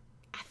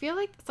 I feel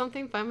like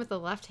something fun with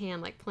the left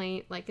hand, like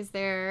playing, like, is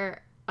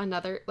there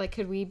another, like,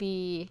 could we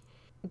be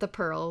the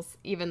pearls,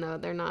 even though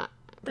they're not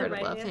part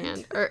of left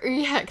hand? Or,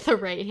 the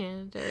right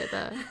hand, or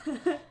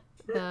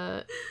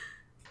the,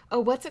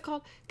 oh, what's it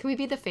called? Can we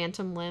be the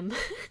phantom limb?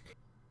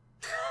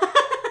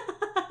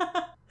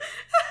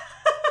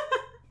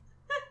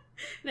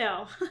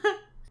 No.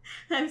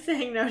 I'm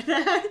saying no to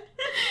that.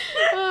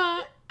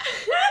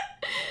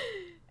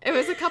 It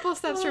was a couple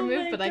steps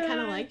removed, but I kind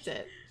of liked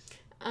it.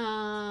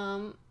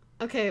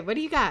 Okay, what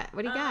do you got?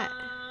 I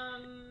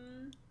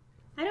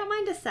don't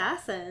mind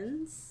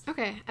assassins.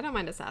 Okay, I don't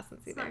mind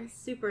assassins either. It's not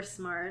super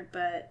smart,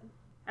 but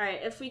all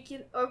right. If we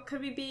can, or could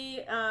we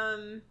be?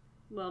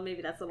 Well,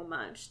 maybe that's a little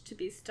much to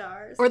be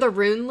stars. Or the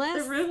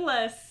runeless. The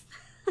runeless.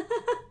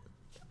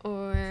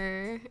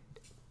 Or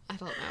I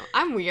don't know.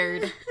 I'm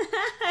weird.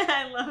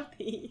 I love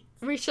these.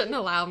 We shouldn't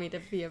allow me to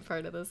be a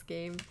part of this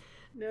game.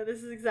 No,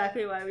 this is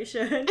exactly why we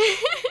should.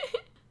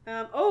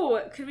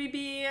 Could we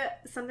be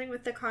something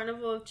with the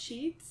Carnival of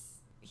Cheats?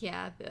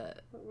 Yeah,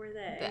 what were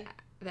they?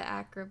 The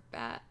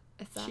acrobat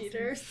assassins.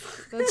 Cheaters.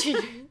 The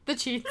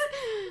cheats.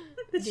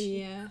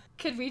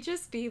 Could we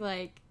just be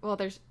like? Well,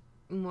 there's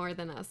more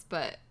than us,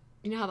 but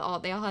you know how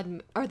they all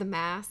had, or the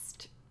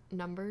masked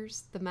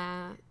numbers, the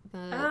two.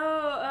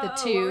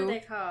 What were they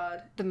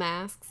called? The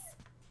masks.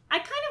 I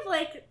kind of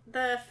like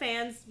the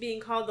fans being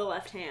called the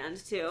left hand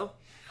too.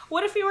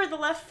 What if we were the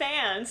left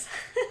fans?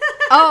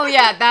 Oh,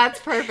 yeah,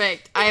 that's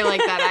perfect. I like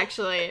that,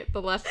 actually.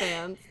 The left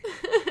fans.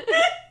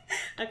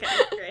 Okay,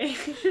 great.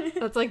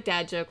 That's like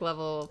dad joke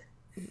level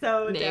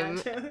name.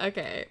 Dad joke.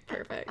 Okay,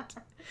 perfect.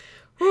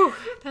 Whew,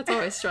 that's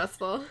always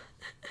stressful.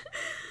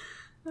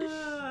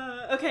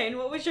 Okay, and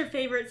what was your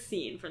favorite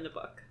scene from the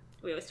book?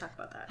 We always talk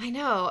about that. I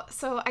know.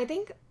 So I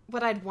think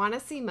what I'd want to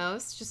see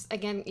most, just,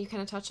 again, you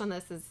kind of touched on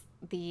this, is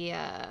the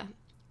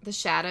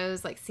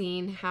shadows, like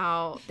seeing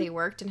how they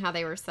worked and how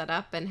they were set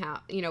up and how,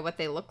 you know, what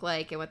they look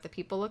like and what the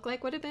people look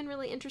like would have been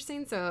really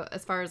interesting. So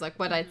as far as like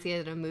what I'd see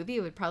in a movie,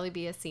 it would probably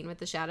be a scene with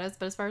the shadows.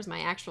 But as far as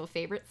my actual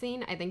favorite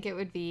scene, I think it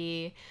would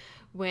be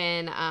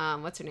when,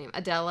 what's her name?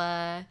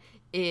 Adela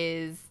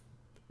is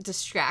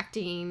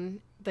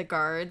distracting the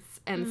guards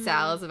and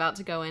Sal is about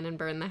to go in and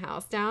burn the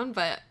house down.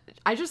 But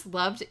I just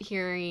loved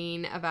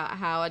hearing about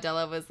how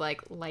Adela was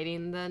like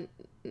lighting the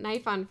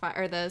knife on fire,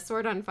 or the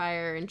sword on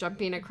fire, and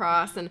jumping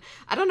across, and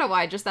I don't know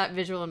why, just that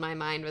visual in my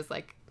mind was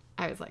like,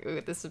 I was like,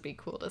 ooh, this would be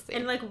cool to see.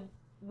 And like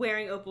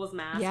wearing Opal's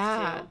mask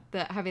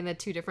too. Having the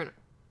two different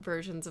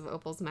versions of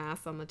Opal's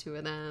mask on the two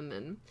of them,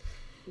 and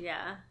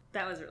yeah,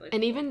 that was really cool.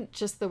 And even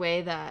just the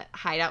way that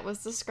Hideout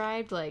was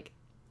described, like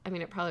I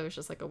mean, it probably was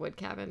just like a wood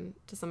cabin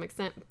to some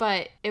extent,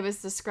 but it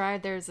was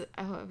described, I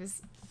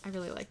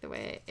really like the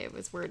way it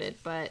was worded,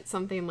 but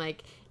something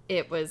like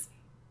it was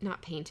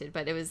not painted,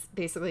 but it was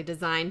basically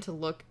designed to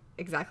look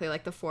exactly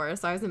like the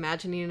forest. So I was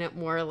imagining it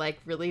more like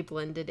really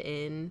blended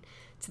in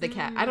to the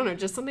cat. I don't know,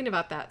 just something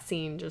about that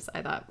scene just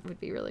I thought would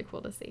be really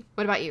cool to see.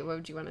 What about you? What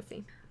would you want to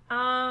see?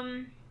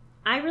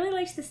 I really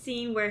liked the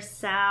scene where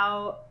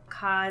Sal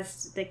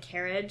caused the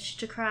carriage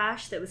to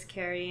crash that was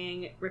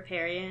carrying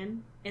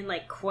Riparian and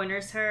like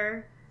corners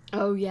her.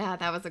 Oh yeah,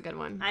 that was a good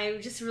one. I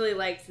just really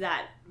liked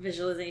that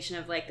visualization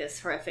of like this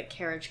horrific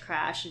carriage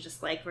crash and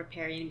just like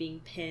Riparian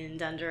being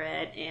pinned under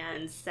it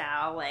and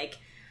Sal like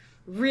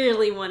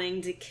really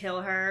wanting to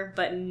kill her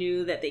but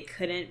knew that they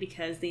couldn't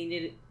because they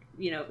needed,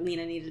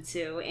 Lena needed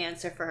to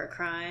answer for her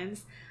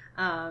crimes.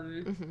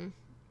 I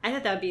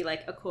thought that would be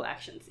like a cool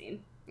action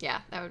scene.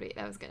 Yeah, that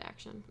was good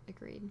action.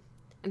 Agreed.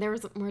 And there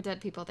was more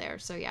dead people there,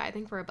 so yeah, I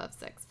think we're above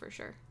 6 for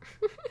sure.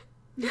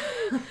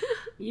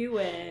 You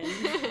win.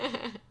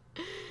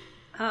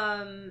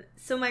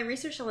 So my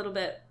research a little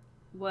bit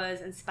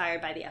was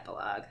inspired by the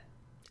epilogue.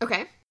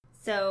 Okay.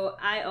 So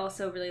I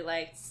also really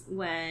liked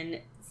when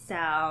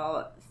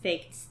Sal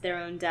faked their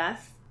own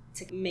death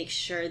to make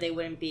sure they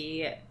wouldn't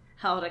be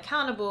held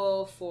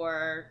accountable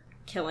for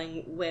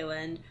killing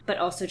Wayland, but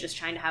also just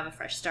trying to have a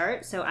fresh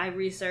start. So I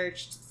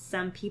researched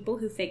some people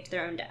who faked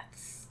their own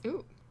deaths.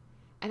 Ooh.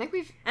 I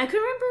couldn't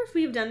remember if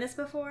we've done this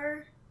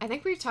before. I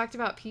think we've talked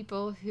about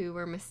people who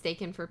were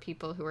mistaken for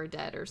people who are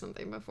dead or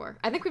something before.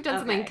 I think we've done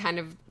something kind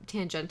of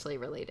tangentially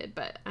related,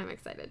 but I'm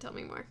excited. Tell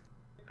me more.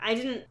 I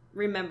didn't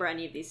remember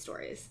any of these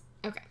stories.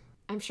 Okay.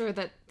 I'm sure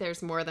that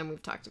there's more than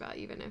we've talked about,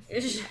 even if...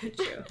 It's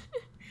true.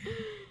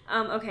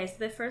 Okay, so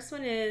the first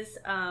one is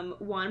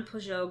Juan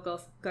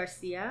Pujol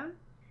Garcia.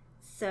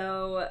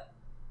 So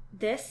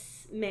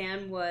this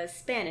man was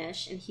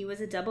Spanish, and he was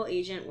a double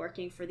agent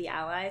working for the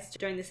Allies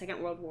during the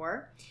Second World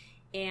War.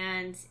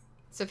 And...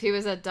 So if he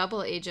was a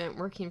double agent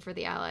working for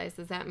the Allies,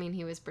 does that mean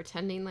he was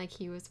pretending like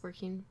he was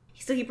working?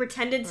 So he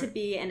pretended to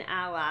be an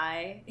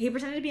ally. He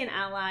pretended to be an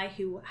ally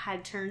who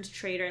had turned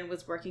traitor and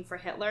was working for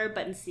Hitler,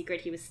 but in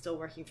secret he was still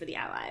working for the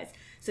Allies.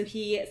 So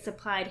he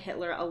supplied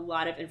Hitler a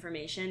lot of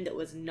information that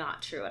was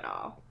not true at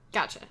all.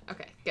 Gotcha.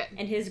 Okay, good.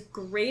 And his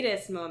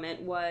greatest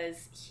moment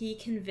was he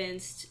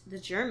convinced the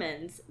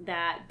Germans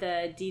that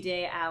the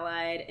D-Day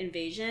Allied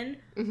invasion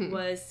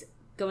was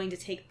going to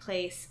take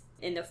place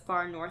in the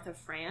far north of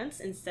France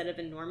instead of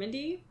in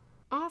Normandy.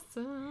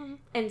 Awesome.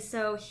 And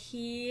so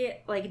he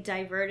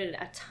diverted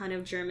a ton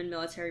of German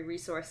military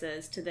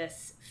resources to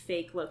this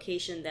fake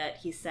location that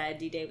he said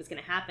D-Day was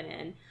going to happen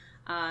in.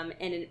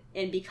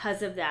 And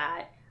because of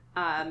that,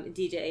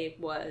 D-Day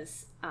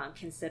was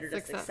considered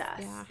a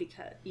success.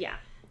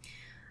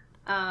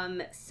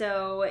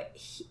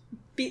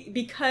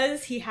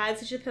 Because he had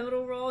such a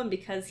pivotal role and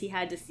because he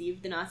had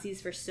deceived the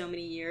Nazis for so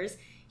many years,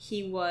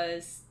 he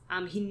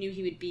knew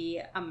he would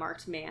be a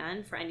marked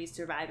man for any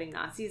surviving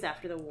Nazis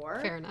after the war.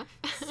 Fair enough.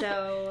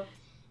 So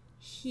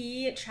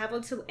he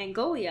traveled to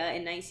Angola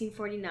in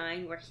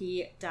 1949 where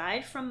he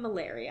died from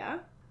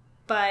malaria.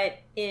 But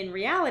in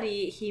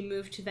reality, he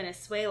moved to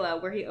Venezuela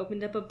where he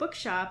opened up a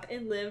bookshop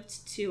and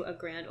lived to a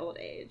grand old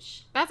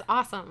age. That's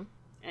awesome.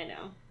 I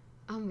know.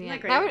 Oh, man.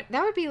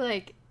 That would be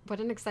like, what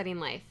an exciting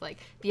life. Like,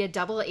 be a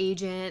double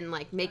agent and,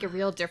 like, make a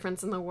real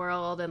difference in the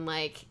world and,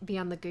 like, be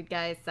on the good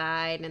guy's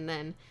side and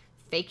then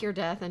fake your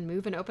death and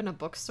move and open a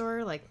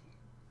bookstore. Like,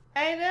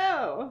 I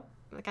know.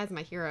 That guy's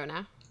my hero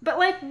now. But,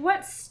 like,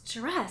 what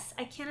stress?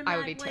 I can't imagine. I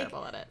would be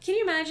terrible at it. Can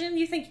you imagine?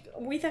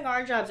 We think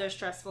our jobs are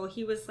stressful.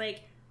 He was,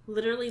 like,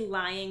 literally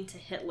lying to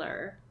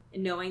Hitler,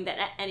 knowing that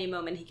at any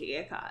moment he could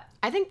get caught.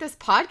 I think this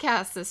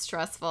podcast is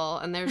stressful,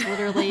 and there's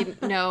literally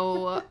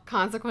no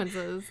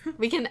consequences.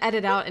 We can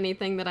edit out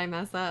anything that I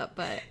mess up,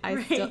 but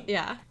still,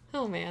 yeah.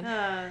 Oh,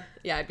 man.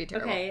 Yeah, I'd be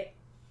terrible. Okay.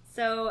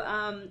 So,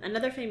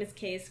 another famous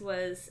case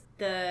was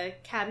the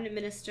cabinet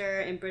minister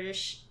and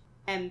British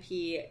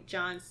MP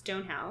John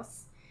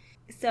Stonehouse.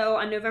 So,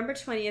 on November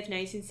 20th,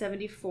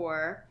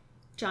 1974,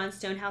 John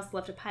Stonehouse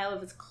left a pile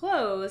of his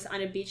clothes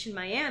on a beach in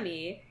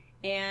Miami,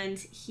 and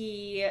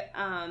he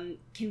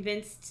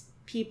convinced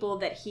people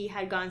that he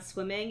had gone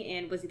swimming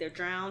and was either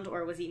drowned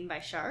or was eaten by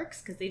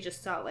sharks because they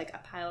just saw, like, a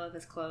pile of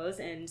his clothes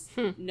and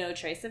no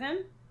trace of him.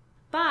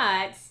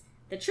 But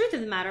the truth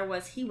of the matter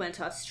was he went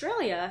to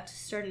Australia to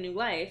start a new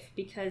life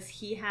because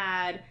he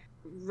had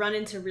run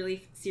into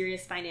really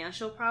serious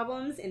financial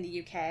problems in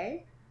the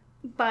UK.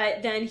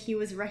 But then he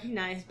was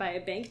recognized by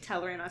a bank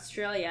teller in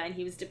Australia and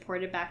he was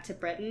deported back to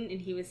Britain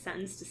and he was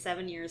sentenced to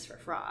 7 years for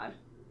fraud.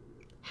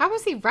 How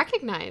was he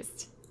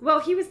recognized?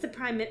 Well, he was the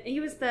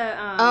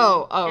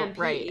MP.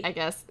 Right. I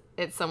guess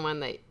it's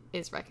someone that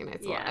is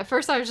recognized. Yeah. At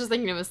first I was just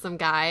thinking it was some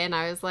guy and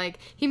I was like,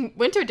 he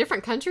went to a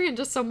different country and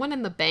just someone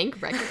in the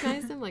bank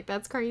recognized him? Like,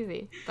 that's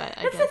crazy. But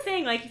that's the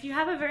thing. Like, if you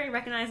have a very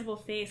recognizable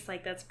face,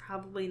 like, that's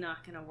probably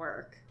not going to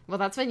work. Well,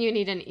 that's when you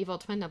need an evil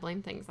twin to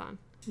blame things on.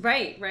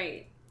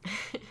 Right.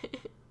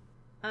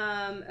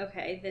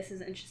 Okay, this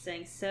is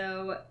interesting.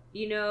 So,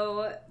 you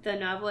know, the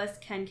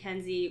novelist Ken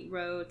Kesey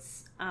wrote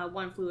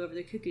One Flew Over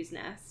the Cuckoo's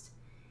Nest.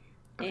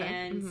 Okay.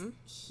 And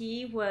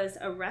he was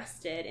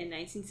arrested in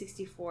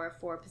 1964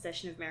 for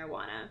possession of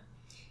marijuana.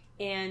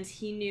 And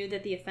he knew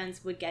that the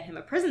offense would get him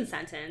a prison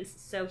sentence,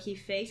 so he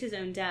faked his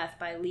own death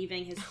by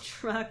leaving his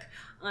truck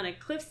on a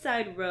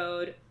cliffside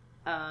road,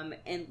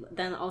 and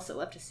then also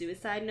left a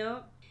suicide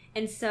note.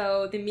 And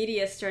so the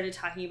media started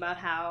talking about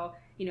how,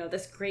 you know,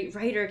 this great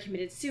writer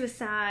committed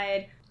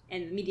suicide,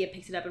 and the media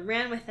picked it up and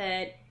ran with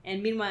it.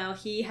 And meanwhile,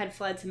 he had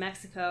fled to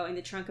Mexico in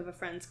the trunk of a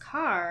friend's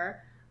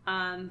car,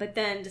 but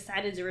then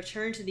decided to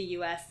return to the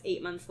U.S.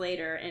 8 months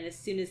later, and as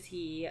soon as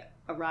he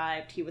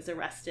arrived, he was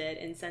arrested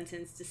and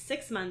sentenced to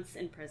 6 months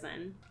in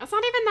prison. That's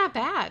not even that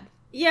bad.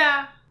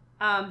 Yeah.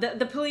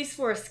 The police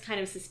force kind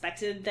of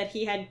suspected that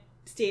he had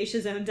staged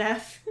his own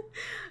death.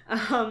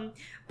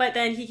 But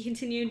then he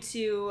continued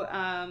to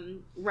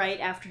write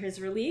after his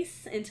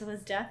release until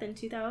his death in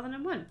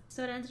 2001.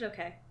 So it ended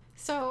okay.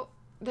 So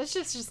this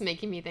is just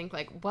making me think,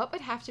 like, what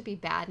would have to be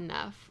bad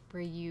enough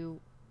where you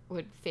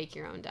would fake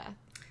your own death?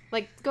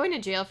 Like, going to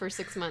jail for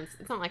 6 months,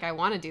 it's not like I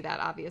want to do that,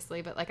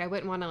 obviously, but, like, I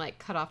wouldn't want to, like,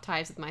 cut off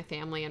ties with my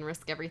family and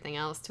risk everything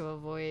else to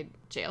avoid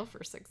jail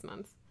for 6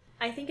 months.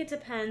 I think it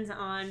depends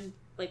on,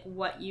 like,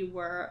 what you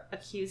were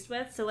accused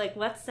with. So, like,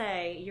 let's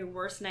say your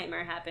worst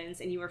nightmare happens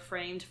and you were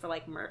framed for,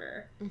 like,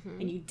 murder.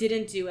 And you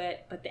didn't do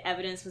it, but the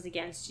evidence was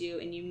against you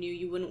and you knew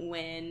you wouldn't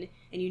win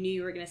and you knew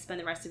you were going to spend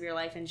the rest of your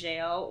life in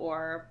jail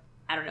or,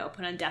 I don't know,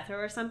 put on death row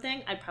or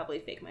something. I'd probably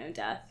fake my own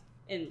death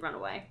and run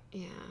away.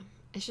 Yeah.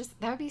 It's just,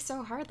 that would be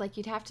so hard. Like,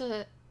 you'd have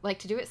to, like,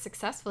 to do it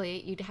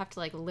successfully, you'd have to,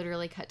 like,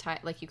 literally cut ties.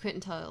 Like, you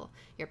couldn't tell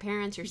your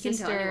parents, your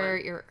sister,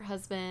 your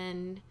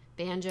husband,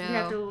 Banjo. You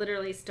have to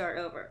literally start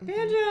over.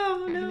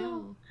 Banjo,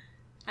 no.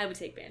 I would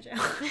take Banjo.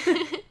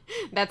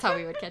 That's how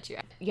we would catch you.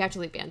 You have to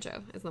leave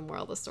Banjo, is the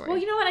moral of the story. Well,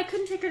 you know what? I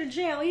couldn't take her to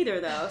jail either,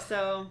 though,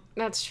 so...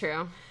 That's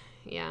true.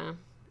 Yeah.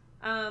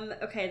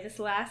 Okay, this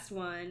last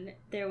one.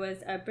 There was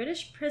a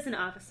British prison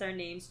officer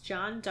named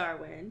John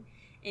Darwin,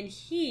 and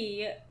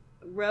he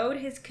rowed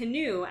his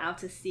canoe out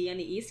to sea on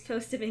the east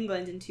coast of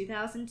England in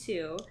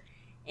 2002,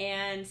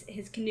 and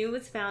his canoe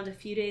was found a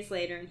few days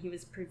later, and he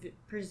was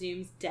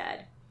presumed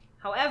dead.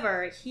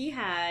 However, he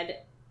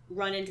had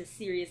run into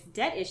serious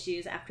debt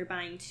issues after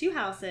buying 2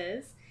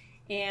 houses,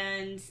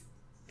 and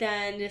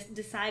then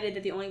decided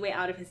that the only way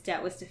out of his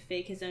debt was to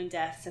fake his own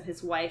death so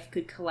his wife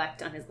could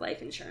collect on his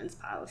life insurance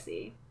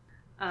policy.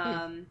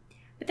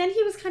 But then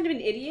he was kind of an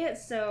idiot,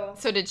 so...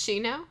 So did she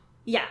know?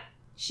 Yeah,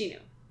 she knew.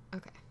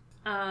 Okay.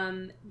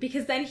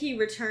 Because then he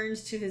returned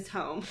to his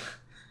home,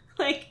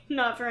 like,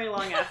 not very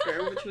long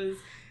after, which was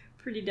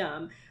pretty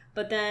dumb.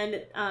 But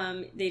then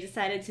they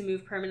decided to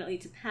move permanently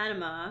to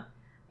Panama,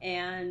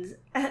 and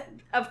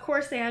of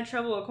course they had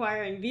trouble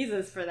acquiring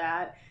visas for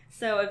that.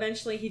 So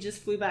eventually he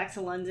just flew back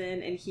to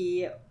London, and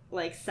he,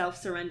 like,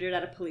 self-surrendered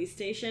at a police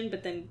station,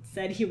 but then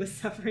said he was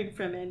suffering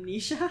from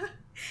amnesia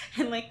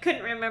and, like,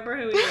 couldn't remember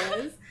who he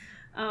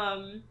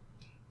was.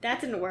 That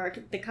didn't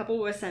work. The couple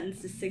was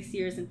sentenced to 6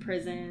 years in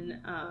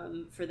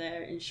prison for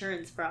their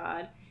insurance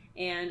fraud.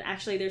 And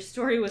actually their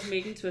story was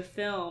made into a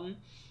film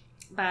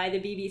by the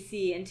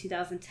BBC in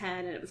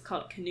 2010, and it was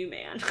called Canoe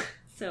Man.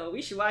 So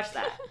we should watch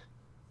that.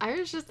 I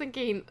was just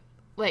thinking,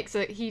 like,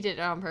 so he did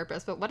it on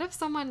purpose, but what if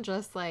someone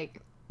just,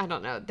 like, I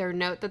don't know, their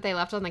note that they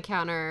left on the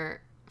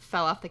counter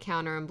fell off the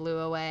counter and blew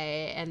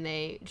away, and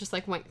they just,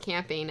 like, went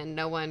camping and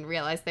no one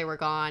realized they were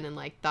gone and,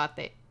 like, thought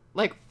they...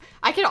 Like,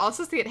 I could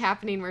also see it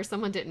happening where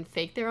someone didn't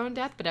fake their own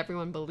death, but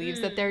everyone believes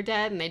that they're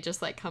dead, and they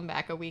just, like, come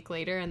back a week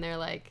later, and they're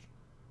like,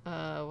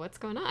 what's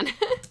going on?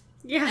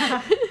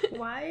 Yeah.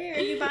 Why are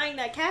you buying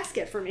that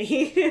casket for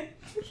me?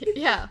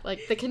 Yeah,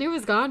 like, the canoe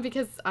was gone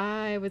because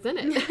I was in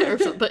it, or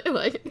something,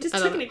 like... Just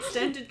took an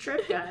extended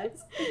trip, guys.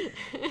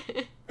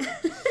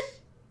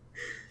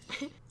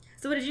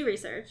 So what did you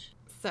research?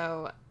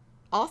 So,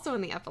 also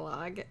in the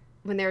epilogue...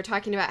 when they were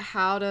talking about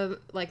how to,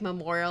 like,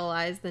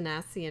 memorialize the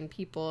Nazian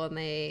people, and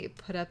they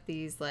put up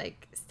these,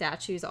 like,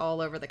 statues all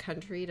over the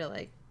country to,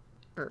 like,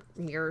 or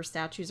mirror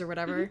statues or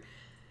whatever,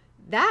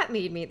 that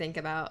made me think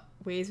about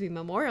ways we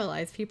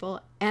memorialize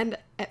people. And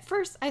at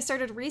first, I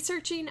started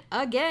researching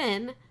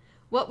again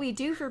what we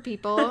do for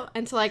people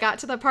until I got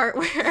to the part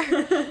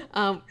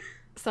where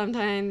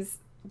sometimes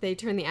they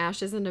turn the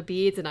ashes into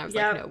beads, and I was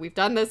like, no, we've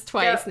done this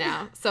twice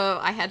now. So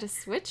I had to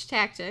switch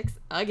tactics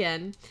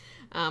again.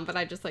 But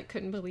I just, like,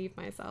 couldn't believe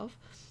myself.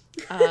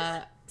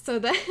 So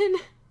then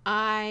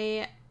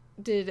I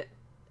did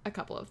a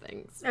couple of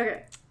things.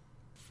 Okay.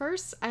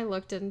 First, I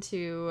looked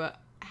into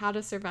how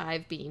to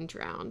survive being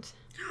drowned.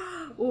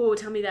 Ooh,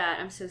 tell me that.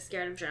 I'm so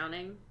scared of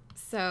drowning.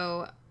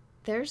 So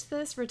there's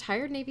this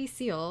retired Navy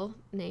SEAL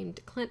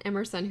named Clint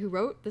Emerson who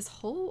wrote this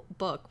whole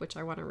book, which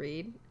I want to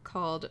read,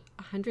 called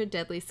 100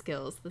 Deadly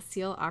Skills, The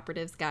SEAL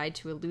Operative's Guide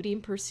to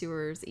Eluding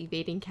Pursuers,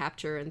 Evading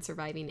Capture, and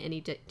Surviving Any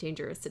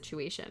Dangerous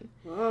Situation.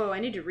 Whoa, I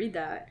need to read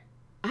that.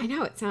 I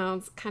know, it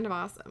sounds kind of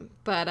awesome.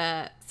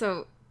 But,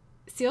 so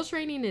SEAL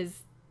training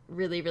is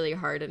really, really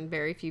hard, and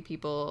very few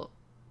people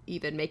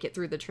even make it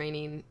through the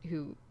training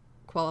who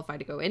qualify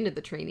to go into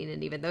the training,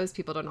 and even those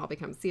people don't all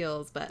become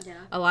SEALs, but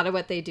a lot of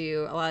what they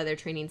do, a lot of their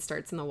training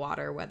starts in the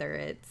water, whether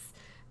it's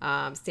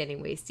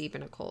standing waist deep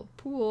in a cold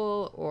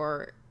pool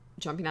or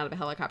jumping out of a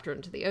helicopter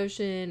into the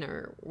ocean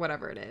or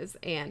whatever it is.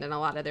 And in a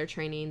lot of their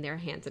training, their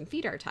hands and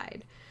feet are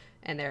tied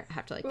and they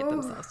have to like get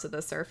themselves to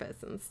the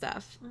surface and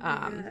stuff.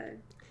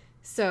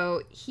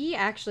 So he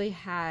actually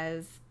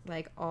has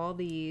like all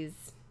these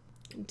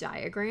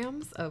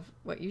diagrams of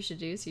what you should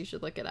do, so you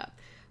should look it up.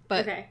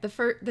 But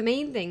the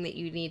main thing that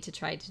you need to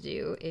try to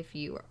do if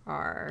you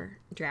are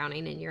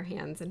drowning and your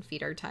hands and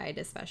feet are tied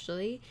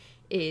especially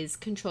is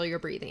control your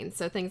breathing.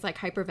 So things like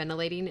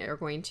hyperventilating are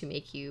going to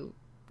make you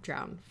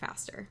drown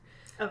faster.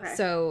 Okay.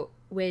 So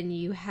when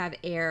you have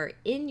air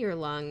in your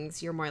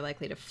lungs, you're more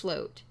likely to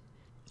float.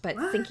 But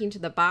sinking to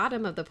the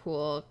bottom of the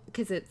pool,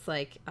 because it's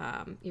like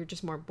you're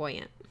just more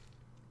buoyant.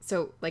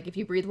 So like if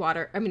you breathe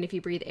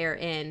air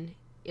in,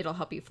 it'll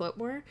help you float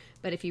more,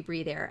 but if you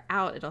breathe air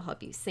out, it'll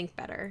help you sink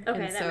better.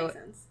 Okay, and that makes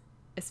sense.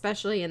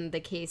 Especially in the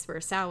case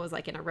where Sal was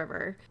like in a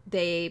river,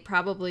 they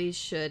probably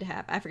should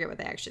have, I forget what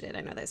they actually did.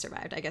 I know they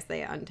survived. I guess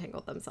they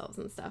untangled themselves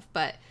and stuff,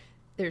 but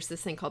there's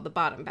this thing called the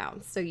bottom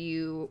bounce. So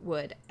you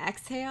would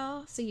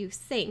exhale, so you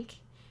sink,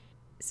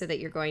 so that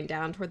you're going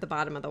down toward the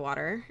bottom of the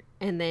water.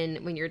 And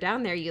then when you're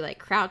down there, you like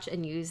crouch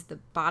and use the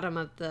bottom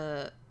of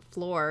the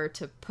floor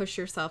to push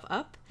yourself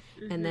up.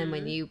 And then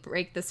when you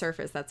break the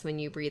surface, that's when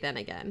you breathe in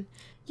again.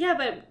 Yeah,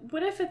 but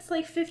what if it's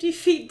like 50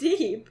 feet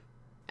deep?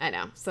 I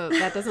know. So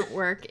that doesn't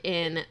work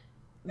in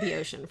the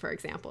ocean, for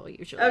example,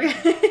 usually.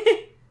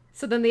 Okay.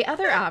 So then the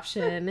other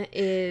option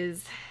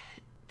is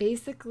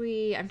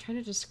basically, I'm trying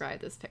to describe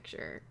this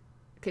picture.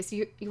 Okay, so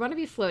you want to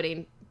be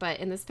floating, but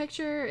in this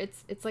picture,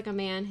 it's like a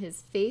man,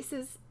 his face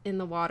is in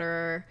the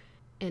water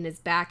and his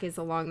back is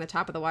along the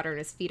top of the water and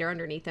his feet are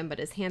underneath him, but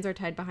his hands are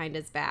tied behind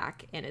his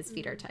back and his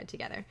feet are tied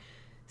together.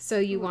 So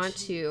you want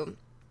to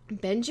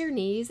bend your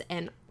knees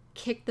and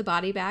kick the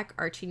body back,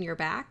 arching your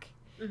back,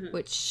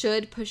 which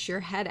should push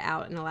your head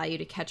out and allow you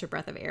to catch a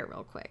breath of air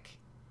real quick.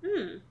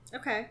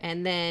 Okay.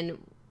 And then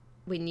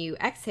when you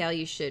exhale,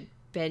 you should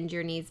bend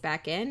your knees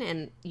back in,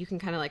 and you can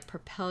kind of like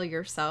propel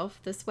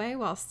yourself this way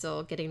while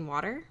still getting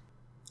water.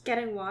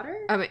 Getting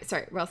water?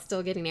 While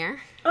still getting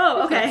air.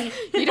 Oh, okay.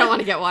 You don't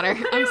want to get water.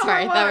 I'm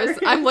sorry.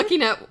 I'm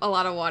looking at a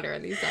lot of water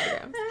in these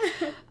diagrams.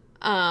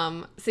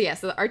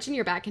 So the arching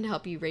your back can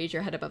help you raise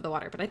your head above the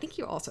water, but I think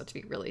you also have to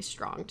be really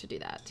strong to do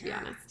that, to be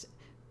honest.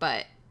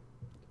 But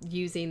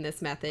using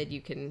this method,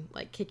 you can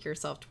like kick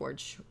yourself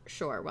towards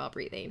shore while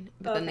breathing.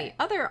 But then the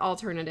other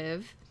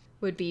alternative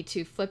would be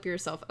to flip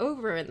yourself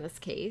over in this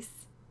case,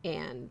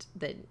 and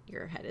then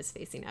your head is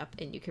facing up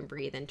and you can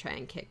breathe and try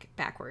and kick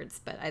backwards.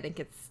 But I think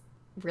it's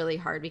really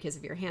hard because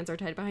if your hands are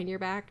tied behind your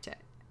back to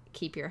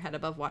keep your head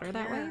above water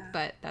that way,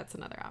 but that's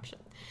another option.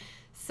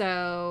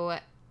 So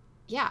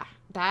yeah,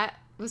 that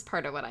was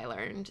part of what I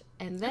learned.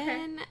 And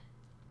then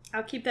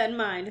I'll keep that in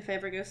mind if I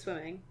ever go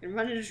swimming and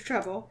run into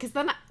trouble. Because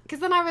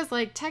then I was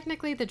like,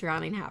 technically the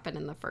drowning happened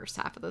in the first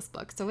half of this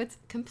book, so it's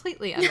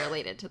completely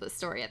unrelated to the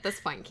story at this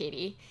point,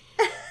 Katie.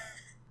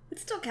 It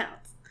still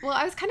counts. Well,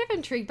 I was kind of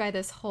intrigued by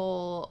this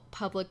whole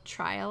public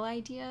trial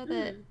idea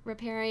that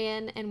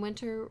Riparian and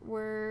Winter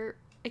were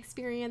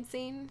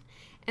experiencing.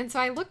 And so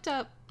I looked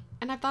up,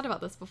 and I've thought about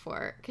this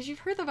before, because you've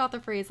heard about the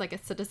phrase like a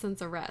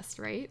citizen's arrest,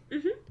 right?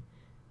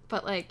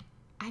 But like,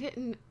 I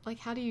didn't, like,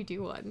 how do you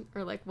do one?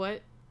 Or like,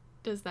 what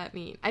does that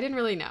mean? I didn't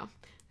really know.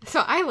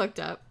 So I looked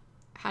up,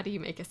 how do you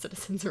make a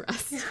citizen's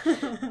arrest?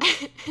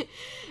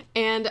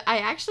 And I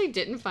actually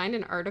didn't find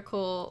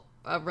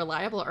a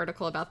reliable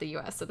article about the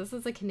US. So this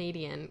is a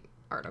Canadian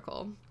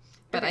article.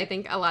 But I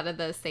think a lot of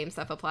the same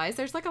stuff applies.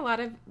 There's like a lot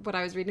of, what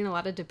I was reading, a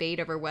lot of debate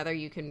over whether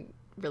you can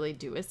really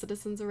do a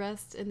citizen's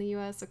arrest in the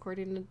US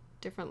according to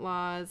different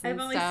laws and I've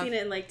only seen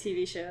it in like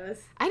TV shows.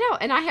 I know,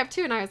 and I have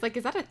too, and I was like,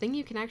 is that a thing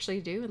you can actually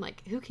do? And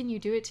like, who can you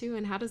do it to,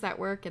 and how does that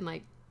work? And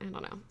like, I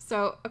don't know.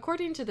 So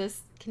according to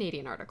this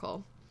Canadian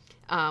article,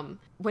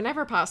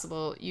 whenever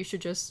possible, you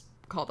should just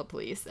call the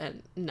police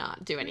and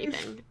not do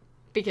anything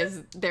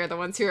because they're the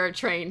ones who are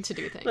trained to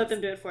do things. Let them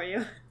do it for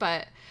you.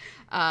 But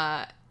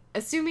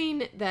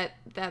assuming that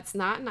that's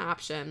not an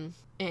option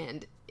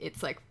and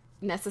it's like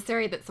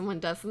necessary that someone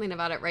does something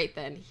about it right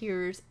then,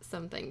 here's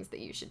some things that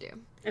you should do.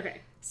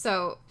 Okay.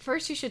 So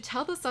first, you should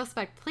tell the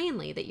suspect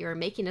plainly that you are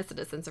making a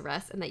citizen's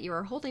arrest and that you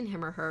are holding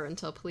him or her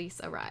until police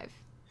arrive.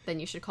 Then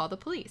you should call the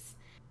police.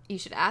 You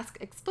should ask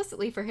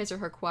explicitly for his or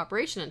her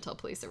cooperation until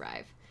police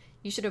arrive.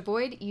 You should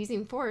avoid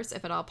using force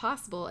if at all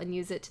possible and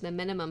use it to the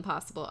minimum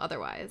possible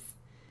otherwise.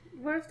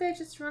 What if they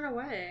just run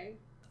away?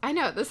 I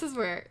know, this is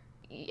where...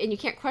 And you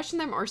can't question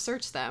them or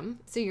search them,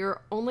 so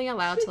you're only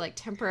allowed to like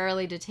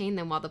temporarily detain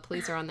them while the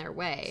police are on their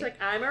way. It's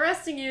like, I'm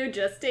arresting you,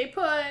 just stay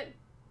put.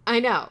 I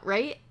know,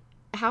 right?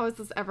 How is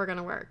this ever going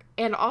to work?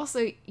 And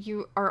also,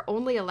 you are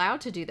only allowed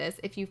to do this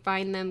if you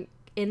find them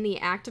in the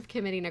act of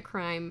committing a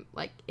crime,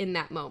 like in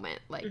that moment.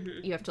 Like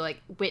you have to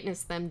like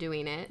witness them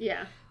doing it.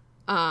 Yeah.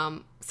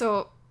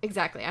 So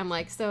exactly, I'm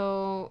like,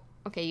 so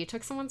okay, you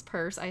took someone's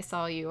purse. I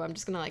saw you. I'm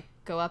just going to like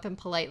go up and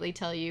politely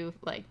tell you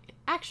like,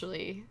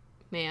 actually,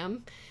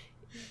 ma'am,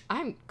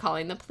 I'm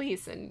calling the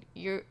police and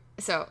you're...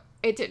 So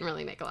it didn't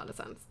really make a lot of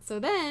sense. So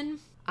then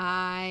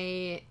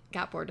I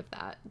got bored of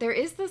that. There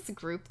is this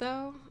group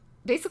though.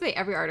 Basically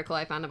every article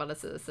I found about a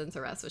citizen's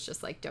arrest was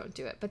just like, don't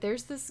do it. But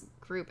there's this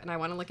group, and I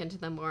want to look into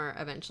them more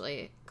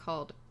eventually,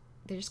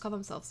 they just call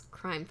themselves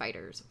crime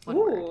fighters. One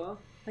word.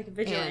 Like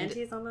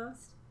vigilantes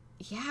almost?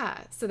 Yeah.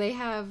 So they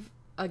have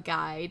a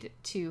guide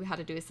to how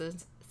to do a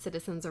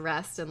citizen's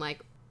arrest, and like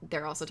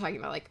they're also talking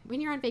about like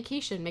when you're on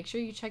vacation, make sure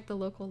you check the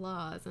local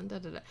laws and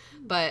da-da-da.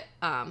 But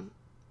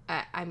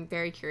I'm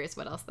very curious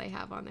what else they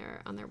have on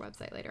their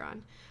website later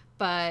on.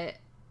 But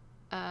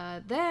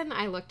then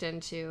I looked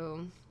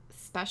into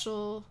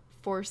special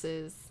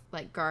forces,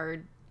 like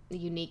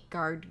unique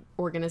guard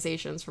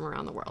organizations from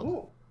around the world.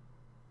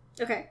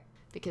 Ooh. Okay.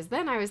 Because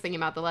then I was thinking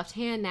about the left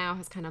hand now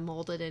has kind of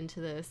molded into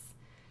this.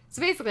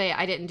 So basically,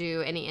 I didn't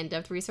do any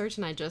in-depth research,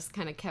 and I just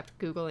kind of kept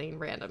Googling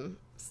random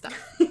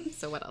stuff.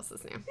 So what else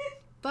is new?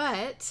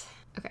 But,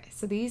 okay,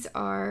 so these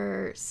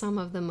are some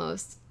of the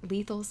most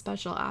lethal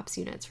special ops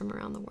units from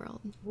around the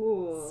world.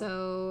 Ooh.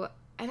 So,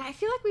 and I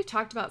feel like we've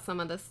talked about some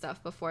of this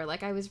stuff before.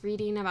 Like, I was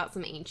reading about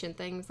some ancient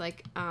things.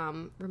 Like,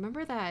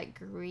 remember that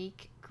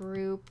Greek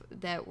group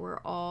that were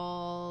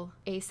all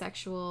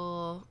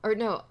asexual? Or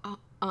no,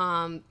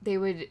 they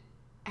would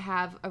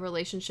have a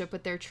relationship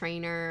with their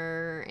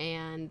trainer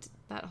and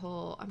that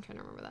whole... I'm trying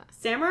to remember that.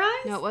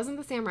 Samurais? No, it wasn't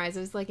the samurais.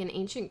 It was like in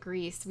ancient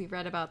Greece. We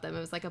read about them. It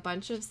was like a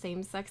bunch of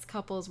same-sex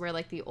couples where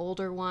like the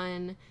older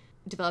one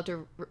developed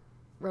a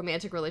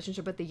romantic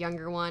relationship with the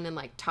younger one and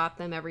like taught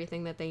them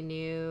everything that they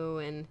knew,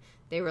 and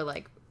they were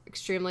like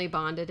extremely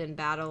bonded in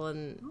battle.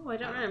 And oh, I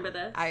don't remember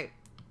this.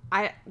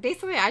 I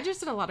basically I just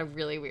did a lot of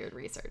really weird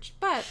research,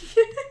 but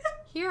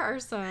here are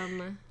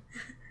some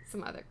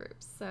other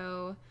groups.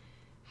 So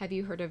have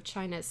you heard of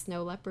China's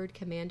Snow Leopard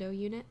Commando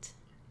Unit?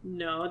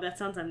 No, that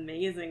sounds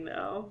amazing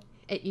though.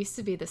 It used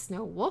to be the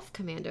Snow Wolf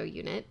Commando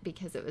Unit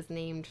because it was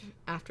named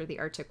after the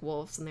Arctic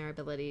wolves and their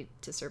ability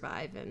to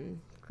survive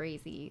in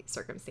crazy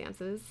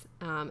circumstances.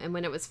 And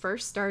when it was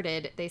first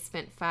started, they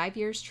spent 5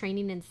 years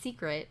training in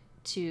secret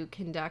to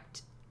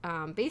conduct,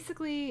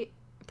 basically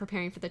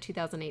preparing for the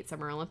 2008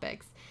 Summer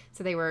Olympics.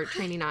 So they were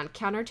training on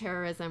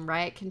counterterrorism,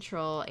 riot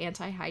control,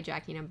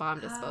 anti-hijacking, and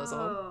bomb disposal.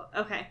 Oh,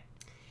 okay.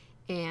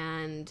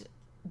 And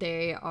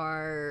they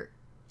are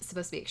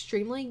supposed to be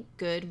extremely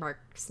good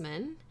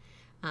marksmen,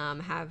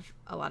 have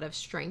a lot of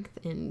strength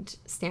and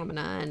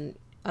stamina and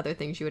other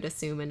things you would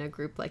assume in a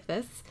group like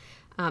this.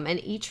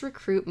 And each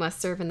recruit must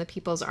serve in the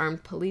People's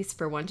Armed Police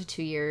for 1 to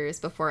 2 years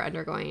before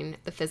undergoing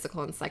the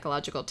physical and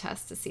psychological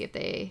tests to see if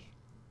they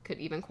could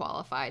even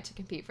qualify to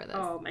compete for this.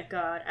 Oh my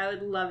god, I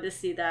would love to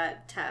see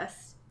that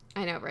test.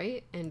 I know,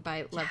 right? And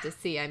by love to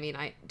see, I mean,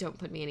 don't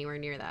put me anywhere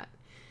near that.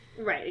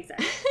 Right,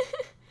 exactly.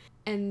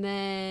 And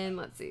then,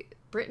 let's see,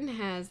 Britain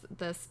has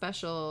the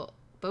Special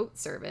Boat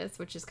Service,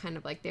 which is kind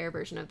of like their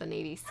version of the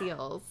Navy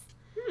SEALs.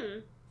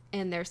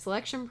 And their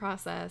selection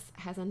process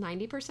has a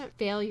 90%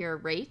 failure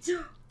rate.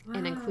 Wow.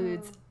 And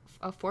includes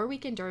a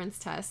 4-week endurance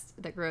test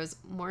that grows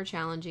more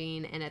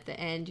challenging. And at the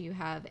end, you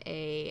have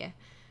a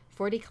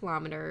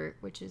 40-kilometer,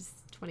 which is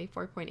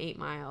 24.8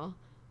 mile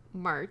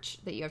march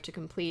that you have to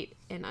complete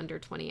in under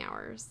 20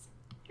 hours.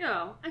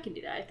 Oh, I can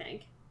do that, I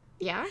think.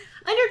 Yeah?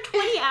 Under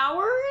 20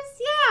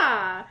 hours?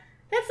 Yeah.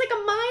 That's like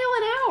a mile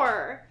an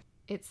hour.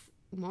 It's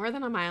more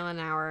than a mile an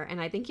hour. And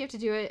I think you have to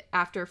do it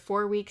after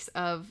 4 weeks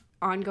of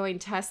ongoing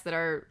tests that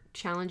are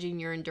challenging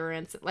your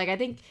endurance. Like, I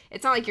think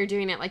it's not like you're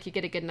doing it like you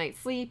get a good night's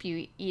sleep,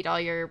 you eat all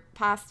your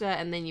pasta,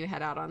 and then you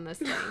head out on this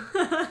thing.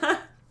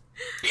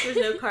 There's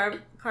no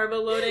carbo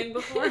loading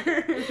before?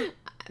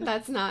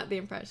 That's not the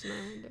impression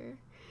I'm under.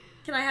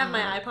 Can I have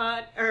my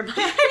iPod? Or my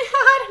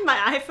iPod?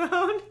 My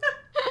iPhone?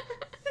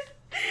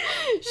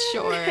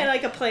 Sure. And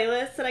like a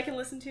playlist that I can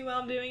listen to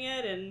while I'm doing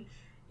it, and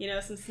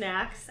some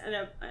snacks and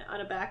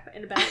in a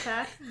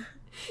backpack.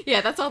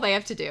 Yeah, that's all they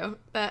have to do.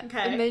 Okay.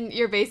 And then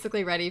you're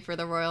basically ready for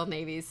the Royal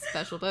Navy's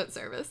Special Boat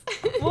Service.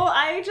 Well,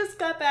 I just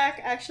got back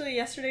actually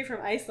yesterday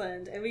from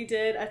Iceland, and we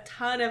did a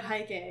ton of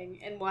hiking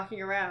and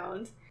walking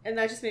around, and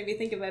that just made me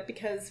think of it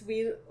because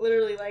we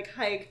literally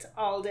hiked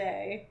all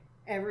day,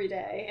 every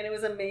day, and it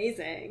was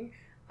amazing.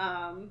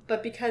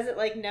 But because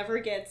it never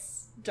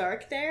gets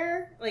dark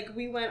there,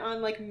 we went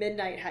on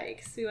midnight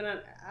hikes. We went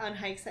on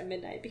hikes at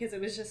midnight because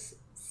it was just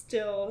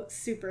still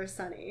super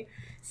sunny.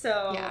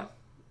 So yeah.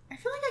 I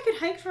feel like I could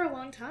hike for a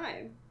long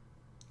time.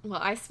 Well,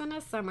 I spent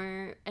a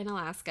summer in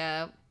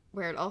Alaska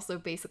where it also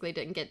basically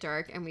didn't get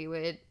dark, and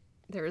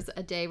there was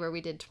a day where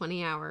we did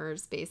 20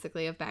 hours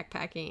basically of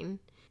backpacking,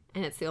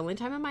 and it's the only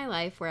time in my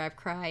life where I've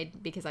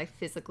cried because I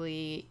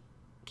physically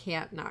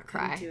can't not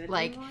cry.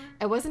 Anymore?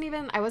 I wasn't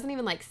even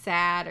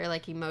sad or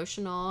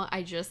emotional.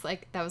 I just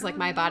that was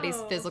my body's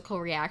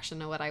physical reaction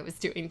to what I was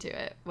doing to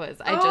it.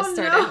 I just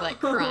started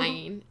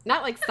crying,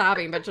 not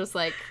sobbing, but just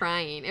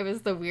crying. It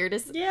was the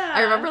weirdest. Yeah.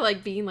 I remember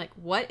being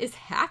what is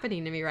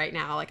happening to me right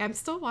now? I'm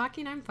still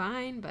walking, I'm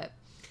fine, but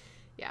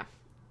yeah.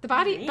 The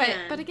body,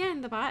 Man. but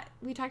again,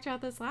 we talked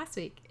about this last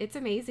week. It's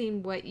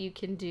amazing what you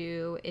can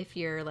do if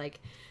you're like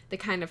the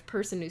kind of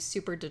person who's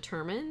super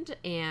determined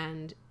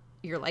and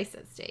your life's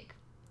at stake.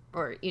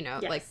 Or,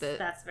 Yes, like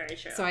that's very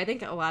true. So I think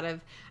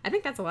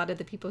that's a lot of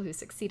the people who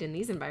succeed in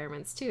these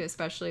environments too,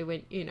 especially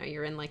when,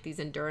 you're in like these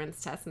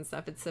endurance tests and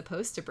stuff. It's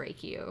supposed to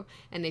break you.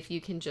 And if you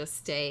can just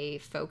stay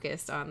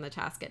focused on the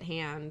task at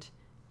hand,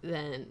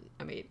 then,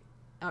 I mean,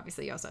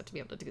 obviously you also have to be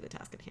able to do the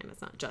task at hand.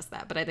 It's not just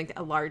that, but I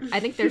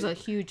think there's a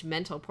huge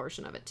mental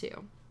portion of it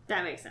too.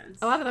 That makes sense.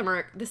 A lot of them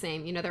are the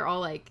same. They're all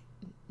like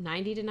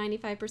 90 to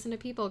 95% of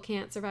people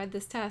can't survive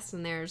this test.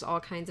 And there's all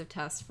kinds of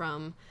tests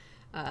from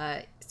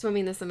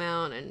swimming this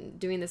amount and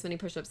doing this many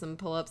push-ups and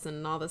pull-ups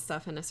and all this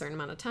stuff in a certain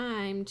amount of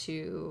time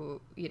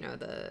to,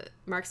 the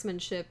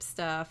marksmanship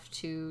stuff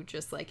to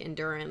just like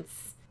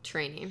endurance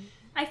training.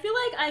 I feel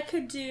like I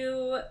could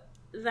do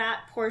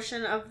that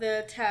portion of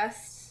the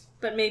test,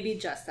 but maybe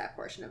just that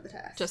portion of the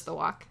test. Just the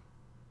walk?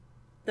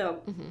 The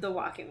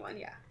walking one,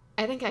 yeah.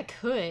 I think I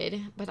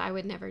could, but I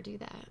would never do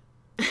that.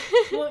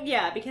 Well,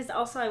 yeah, because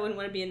also I wouldn't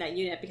want to be in that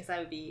unit because I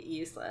would be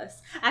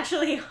useless.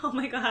 Actually, oh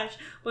my gosh,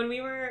 when we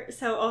were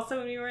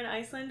in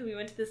Iceland, we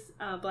went to this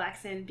black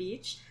sand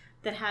beach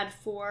that had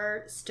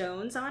 4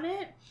 stones on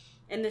it,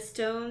 and the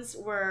stones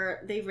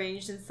they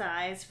ranged in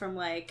size from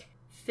like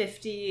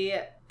 50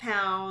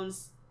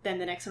 pounds, then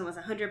the next one was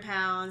 100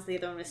 pounds, the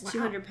other one was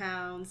 200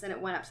 pounds, and it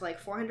went up to like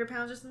 400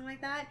 pounds or something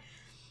like that.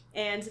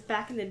 And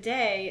back in the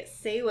day,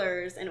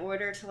 sailors, in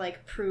order to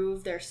like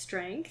prove their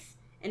strength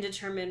and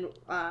determine,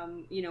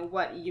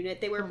 what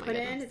unit they were put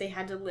in, they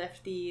had to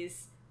lift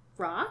these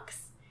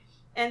rocks.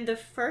 And the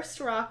first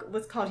rock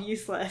was called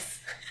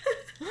Useless.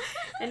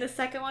 And the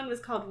second one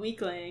was called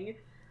Weakling.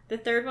 The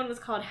third one was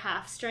called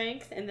Half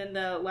Strength. And then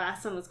the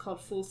last one was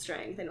called Full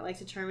Strength. And it like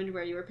determined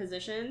where you were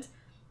positioned.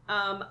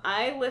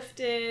 I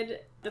lifted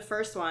the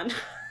first one.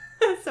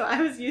 So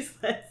I was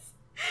useless.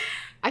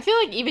 I feel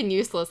like even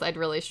Useless I'd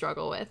really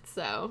struggle with,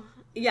 so...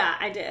 Yeah,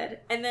 I did.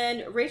 And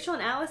then Rachel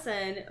and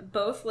Allison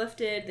both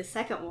lifted the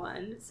second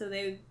one, so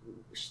they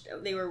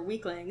were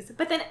weaklings.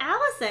 But then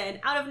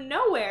Allison, out of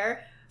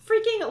nowhere,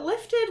 freaking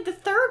lifted the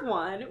third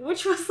one,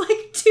 which was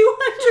like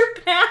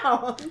 200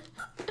 pounds.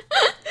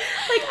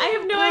 Like, I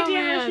have no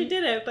idea how she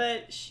did it,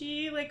 but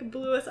she like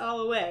blew us all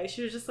away.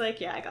 She was just like,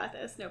 yeah, I got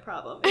this, no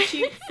problem. And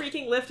she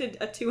freaking lifted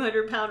a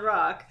 200-pound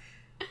rock.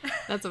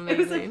 That's amazing.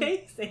 It was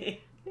amazing.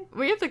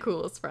 We have the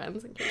coolest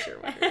friends, in case you're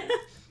wondering.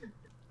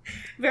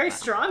 Very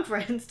strong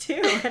friends,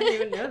 too. I didn't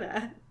even know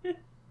that.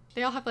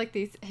 They all have, like,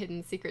 these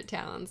hidden secret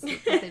talents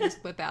that they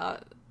just whip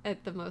out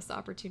at the most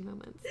opportune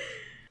moments.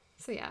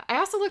 So, yeah. I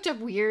also looked up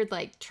weird,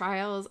 like,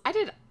 trials. I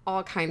did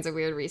all kinds of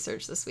weird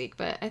research this week,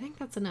 but I think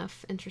that's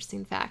enough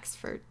interesting facts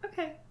for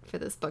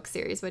this book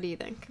series. What do you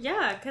think?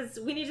 Yeah, because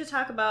we need to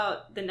talk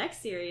about the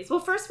next series. Well,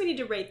 first we need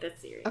to rate this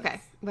series. Okay.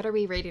 What are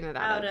we rating it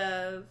out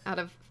of? Out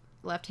of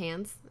left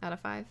hands? Out of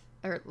 5?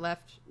 Or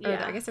left?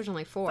 Yeah. Or I guess there's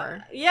only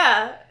 4.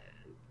 Yeah.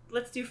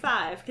 Let's do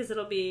 5, because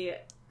it'll be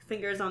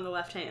fingers on the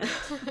left hand.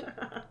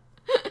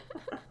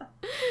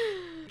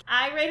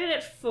 I rated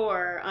it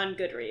 4 on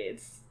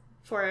Goodreads.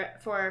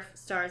 4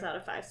 stars out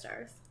of 5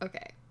 stars.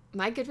 Okay.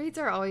 My Goodreads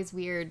are always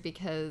weird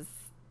because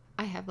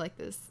I have like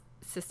this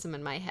system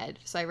in my head.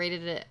 So I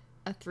rated it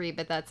a 3,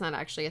 but that's not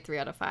actually a 3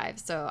 out of 5.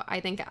 So I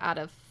think out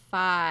of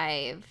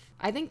 5,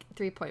 I think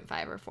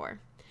 3.5 or 4.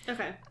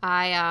 Okay.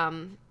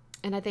 And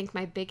I think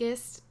my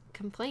biggest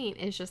complaint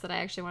is just that I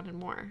actually wanted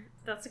more.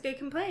 That's a good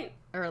complaint.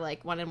 Or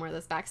like wanted more of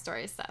this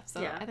backstory stuff.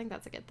 So yeah. I think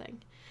that's a good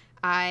thing.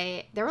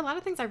 There were a lot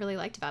of things I really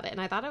liked about it, and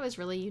I thought it was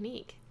really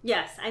unique.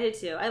 Yes, I did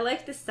too. I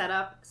liked the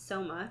setup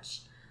so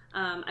much.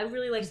 I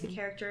really liked the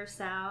character of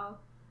Sal.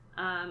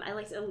 I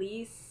liked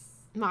Elise.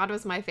 Maud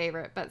was my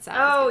favorite, but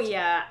Sal was good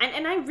yeah.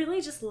 And I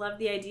really just loved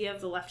the idea of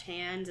the left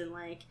hand, and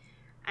like,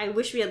 I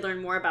wish we had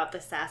learned more about the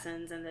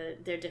assassins and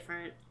their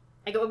different...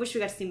 I wish we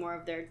got to see more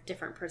of their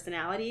different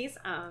personalities.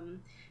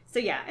 So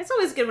yeah, it's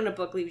always good when a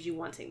book leaves you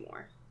wanting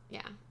more.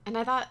 Yeah. And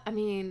I thought,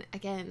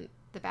 again,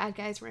 the bad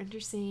guys were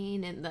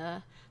interesting, and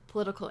the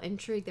political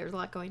intrigue, there's a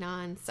lot going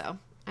on. So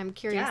I'm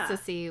curious to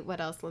see what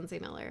else Lindsay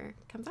Miller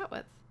comes out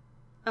with.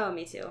 Oh,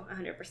 me too.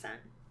 100%.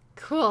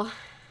 Cool.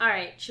 All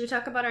right. Should we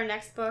talk about our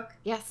next book?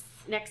 Yes.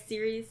 Next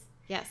series?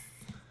 Yes.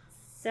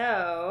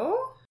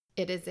 So...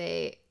 It is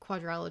a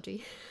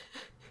quadrilogy.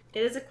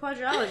 It is a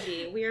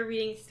quadrilogy. We are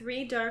reading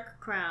 3 Dark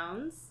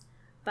Crowns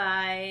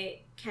by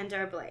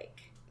Kendare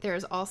Blake.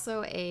 There's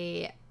also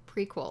a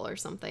prequel or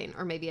something,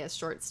 or maybe a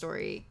short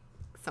story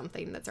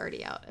something that's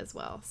already out as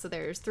well. So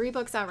there's 3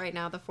 books out right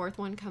now. The 4th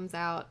one comes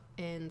out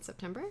in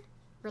September,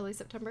 early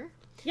September.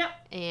 Yep.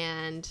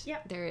 And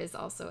there is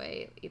also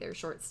a either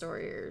short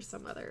story or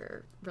some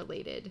other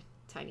related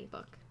tiny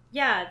book.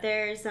 Yeah,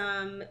 there's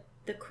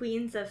the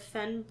Queens of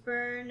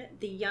Fenburn,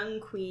 the Young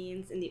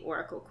Queens, and the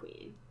Oracle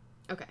Queen.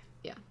 Okay,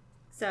 yeah.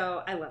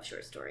 So I love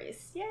short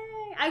stories. Yay!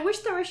 I wish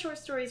there were short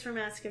stories for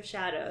Mask of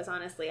Shadows,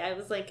 honestly. I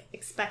was like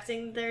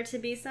expecting there to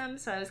be some,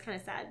 so I was kind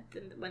of sad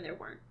when there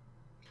weren't.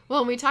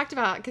 Well, we talked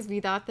about, because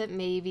we thought that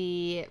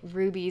maybe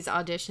Ruby's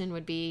audition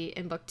would be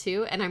in book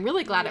 2, and I'm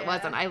really glad it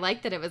wasn't. I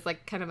liked that it was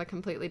like kind of a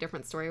completely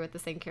different story with the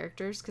same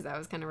characters, because that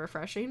was kind of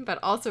refreshing, but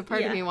also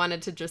part of me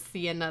wanted to just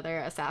see another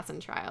assassin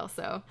trial,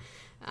 so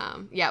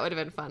it would have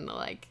been fun to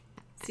like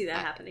see that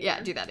happen again.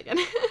 Yeah, do that again.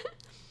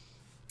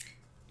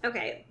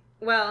 Okay,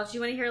 well, do you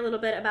want to hear a little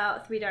bit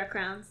about Three Dark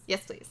Crowns?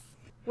 Yes, please.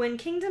 When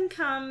kingdom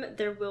come,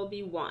 there will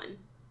be one.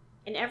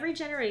 In every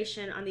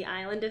generation on the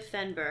island of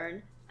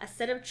Fenburn, a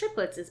set of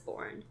triplets is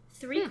born.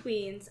 3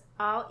 queens,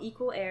 all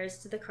equal heirs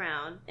to the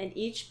crown, and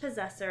each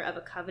possessor of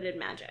a coveted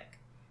magic.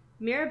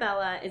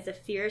 Mirabella is a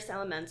fierce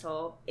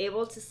elemental,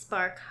 able to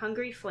spark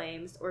hungry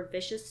flames or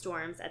vicious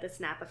storms at the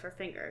snap of her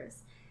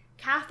fingers.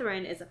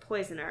 Catherine is a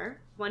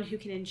poisoner, one who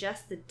can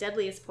ingest the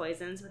deadliest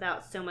poisons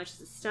without so much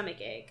as a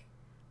stomach ache.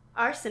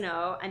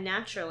 Arsinoe, a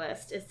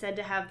naturalist, is said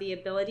to have the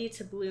ability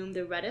to bloom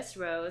the reddest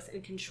rose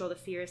and control the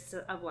fiercest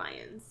of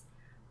lions.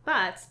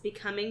 But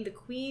becoming the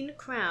queen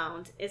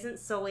crowned isn't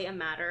solely a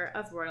matter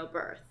of royal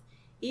birth.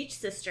 Each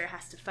sister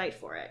has to fight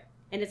for it.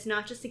 And it's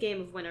not just a game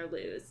of win or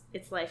lose,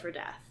 it's life or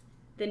death.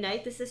 The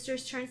night the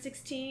sisters turn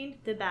 16,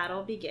 the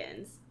battle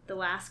begins. The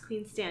last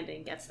queen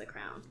standing gets the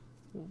crown.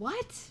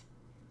 What?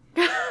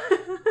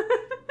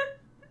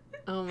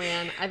 Oh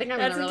man, I think I'm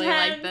going to really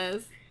like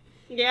this.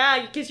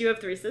 Yeah, because you have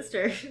 3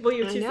 sisters. Well,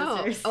 you have 2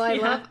 sisters. Oh,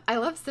 I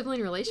love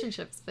sibling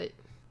relationships, but...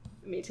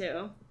 Me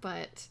too.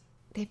 But...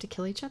 They have to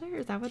kill each other?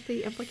 Is that what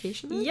the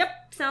implication is?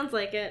 Yep, sounds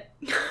like it.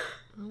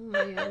 Oh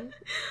my god.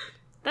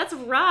 That's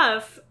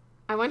rough.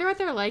 I wonder what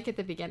they're like at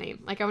the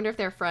beginning. Like, I wonder if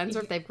they're friends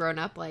or if they've grown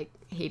up, like,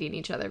 hating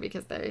each other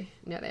because they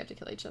know they have to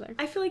kill each other.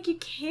 I feel like you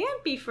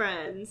can't be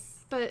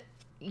friends. But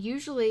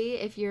usually,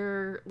 if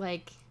you're,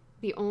 like,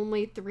 the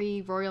only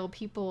 3 royal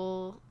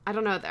people... I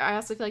don't know. I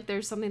also feel like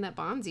there's something that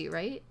bonds you,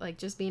 right? Like,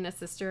 just being a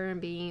sister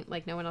and being,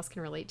 like, no one else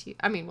can relate to you.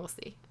 I mean, we'll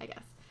see, I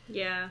guess.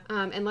 Yeah.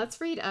 And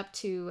let's read up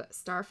to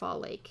Starfall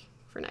Lake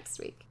for next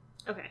week.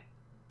 Okay.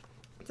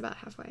 It's about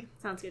halfway.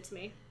 Sounds good to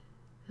me.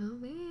 Oh,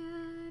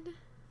 man.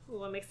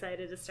 Well, I'm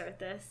excited to start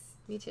this.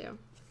 Me too.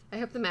 I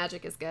hope the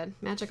magic is good.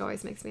 Magic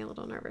always makes me a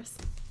little nervous.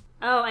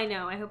 Oh, I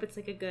know. I hope it's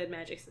like a good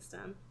magic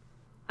system.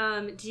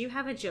 Do you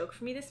have a joke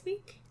for me this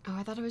week? Oh,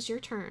 I thought it was your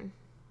turn.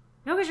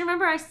 No, because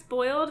remember I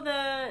spoiled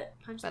the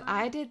punchline? But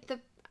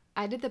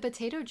I did the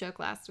potato joke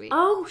last week.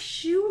 Oh,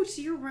 shoot.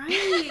 You're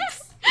right.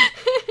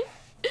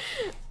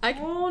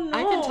 Oh, no.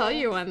 I can tell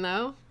you one,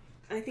 though.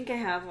 I think I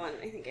have one.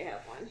 I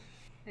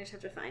just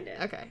have to find it.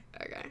 Okay.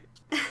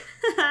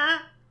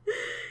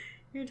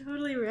 You're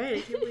totally right. I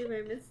can't believe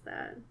I missed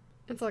that.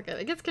 It's all good.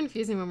 It gets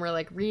confusing when we're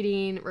like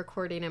reading,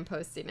 recording, and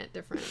posting it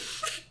different.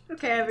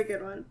 Okay, I have a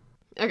good one.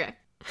 Okay.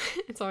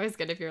 It's always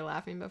good if you're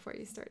laughing before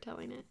you start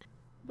telling it.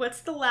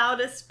 What's the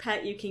loudest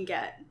pet you can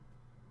get?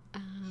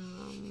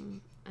 An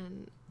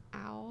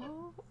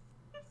owl?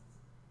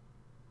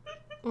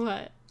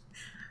 What?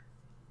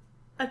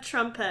 A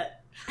trumpet.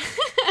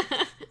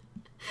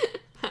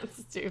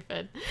 That's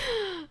stupid.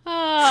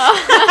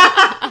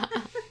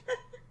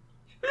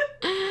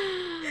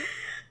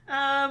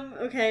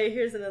 Okay,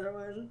 here's another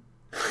one.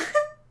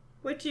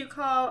 What do you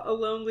call a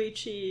lonely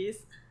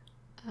cheese?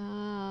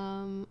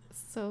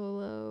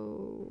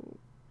 Solo...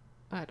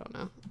 I don't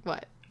know.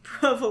 What?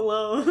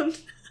 Provolone.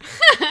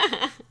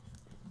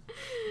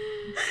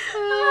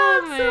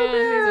 Oh, man. So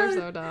These are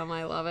so dumb.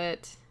 I love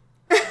it.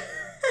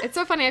 It's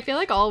so funny. I feel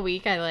like all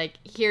week I like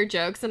hear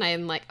jokes and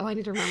I'm like, oh, I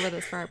need to remember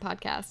this for our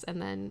podcast.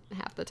 And then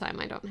half the time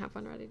I don't have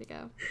one ready to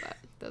go. But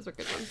those are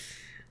good ones.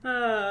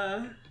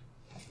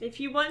 If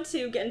you want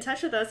to get in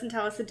touch with us and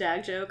tell us a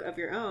dad joke of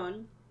your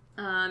own,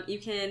 you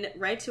can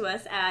write to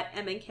us at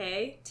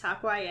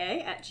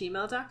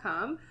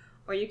mnktalkya@gmail.com,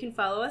 or you can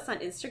follow us on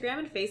Instagram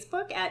and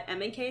Facebook at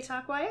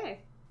mnktalkya.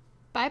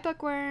 Bye,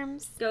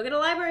 bookworms. Go get a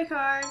library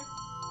card.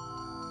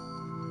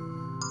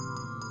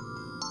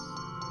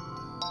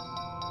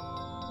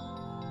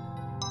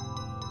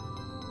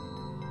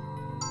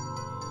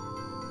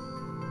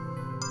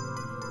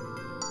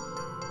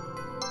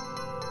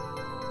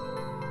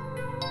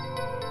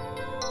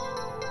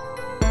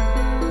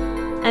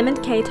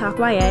 M&K Talk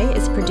YA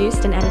is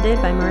produced and edited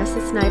by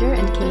Marissa Snyder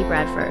and Katie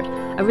Bradford.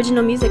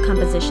 Original music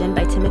composition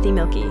by Timothy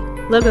Milkey.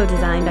 Logo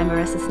design by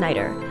Marissa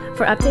Snyder.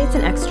 For updates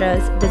and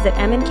extras, visit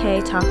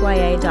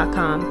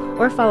mnktalkya.com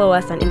or follow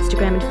us on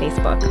Instagram and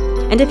Facebook.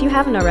 And if you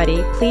haven't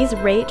already, please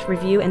rate,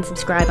 review, and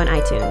subscribe on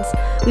iTunes.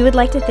 We would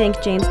like to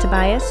thank James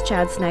Tobias,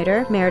 Chad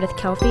Snyder, Meredith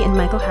Kelfie, and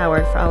Michael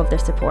Howard for all of their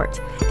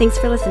support. Thanks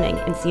for listening,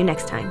 and see you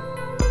next time.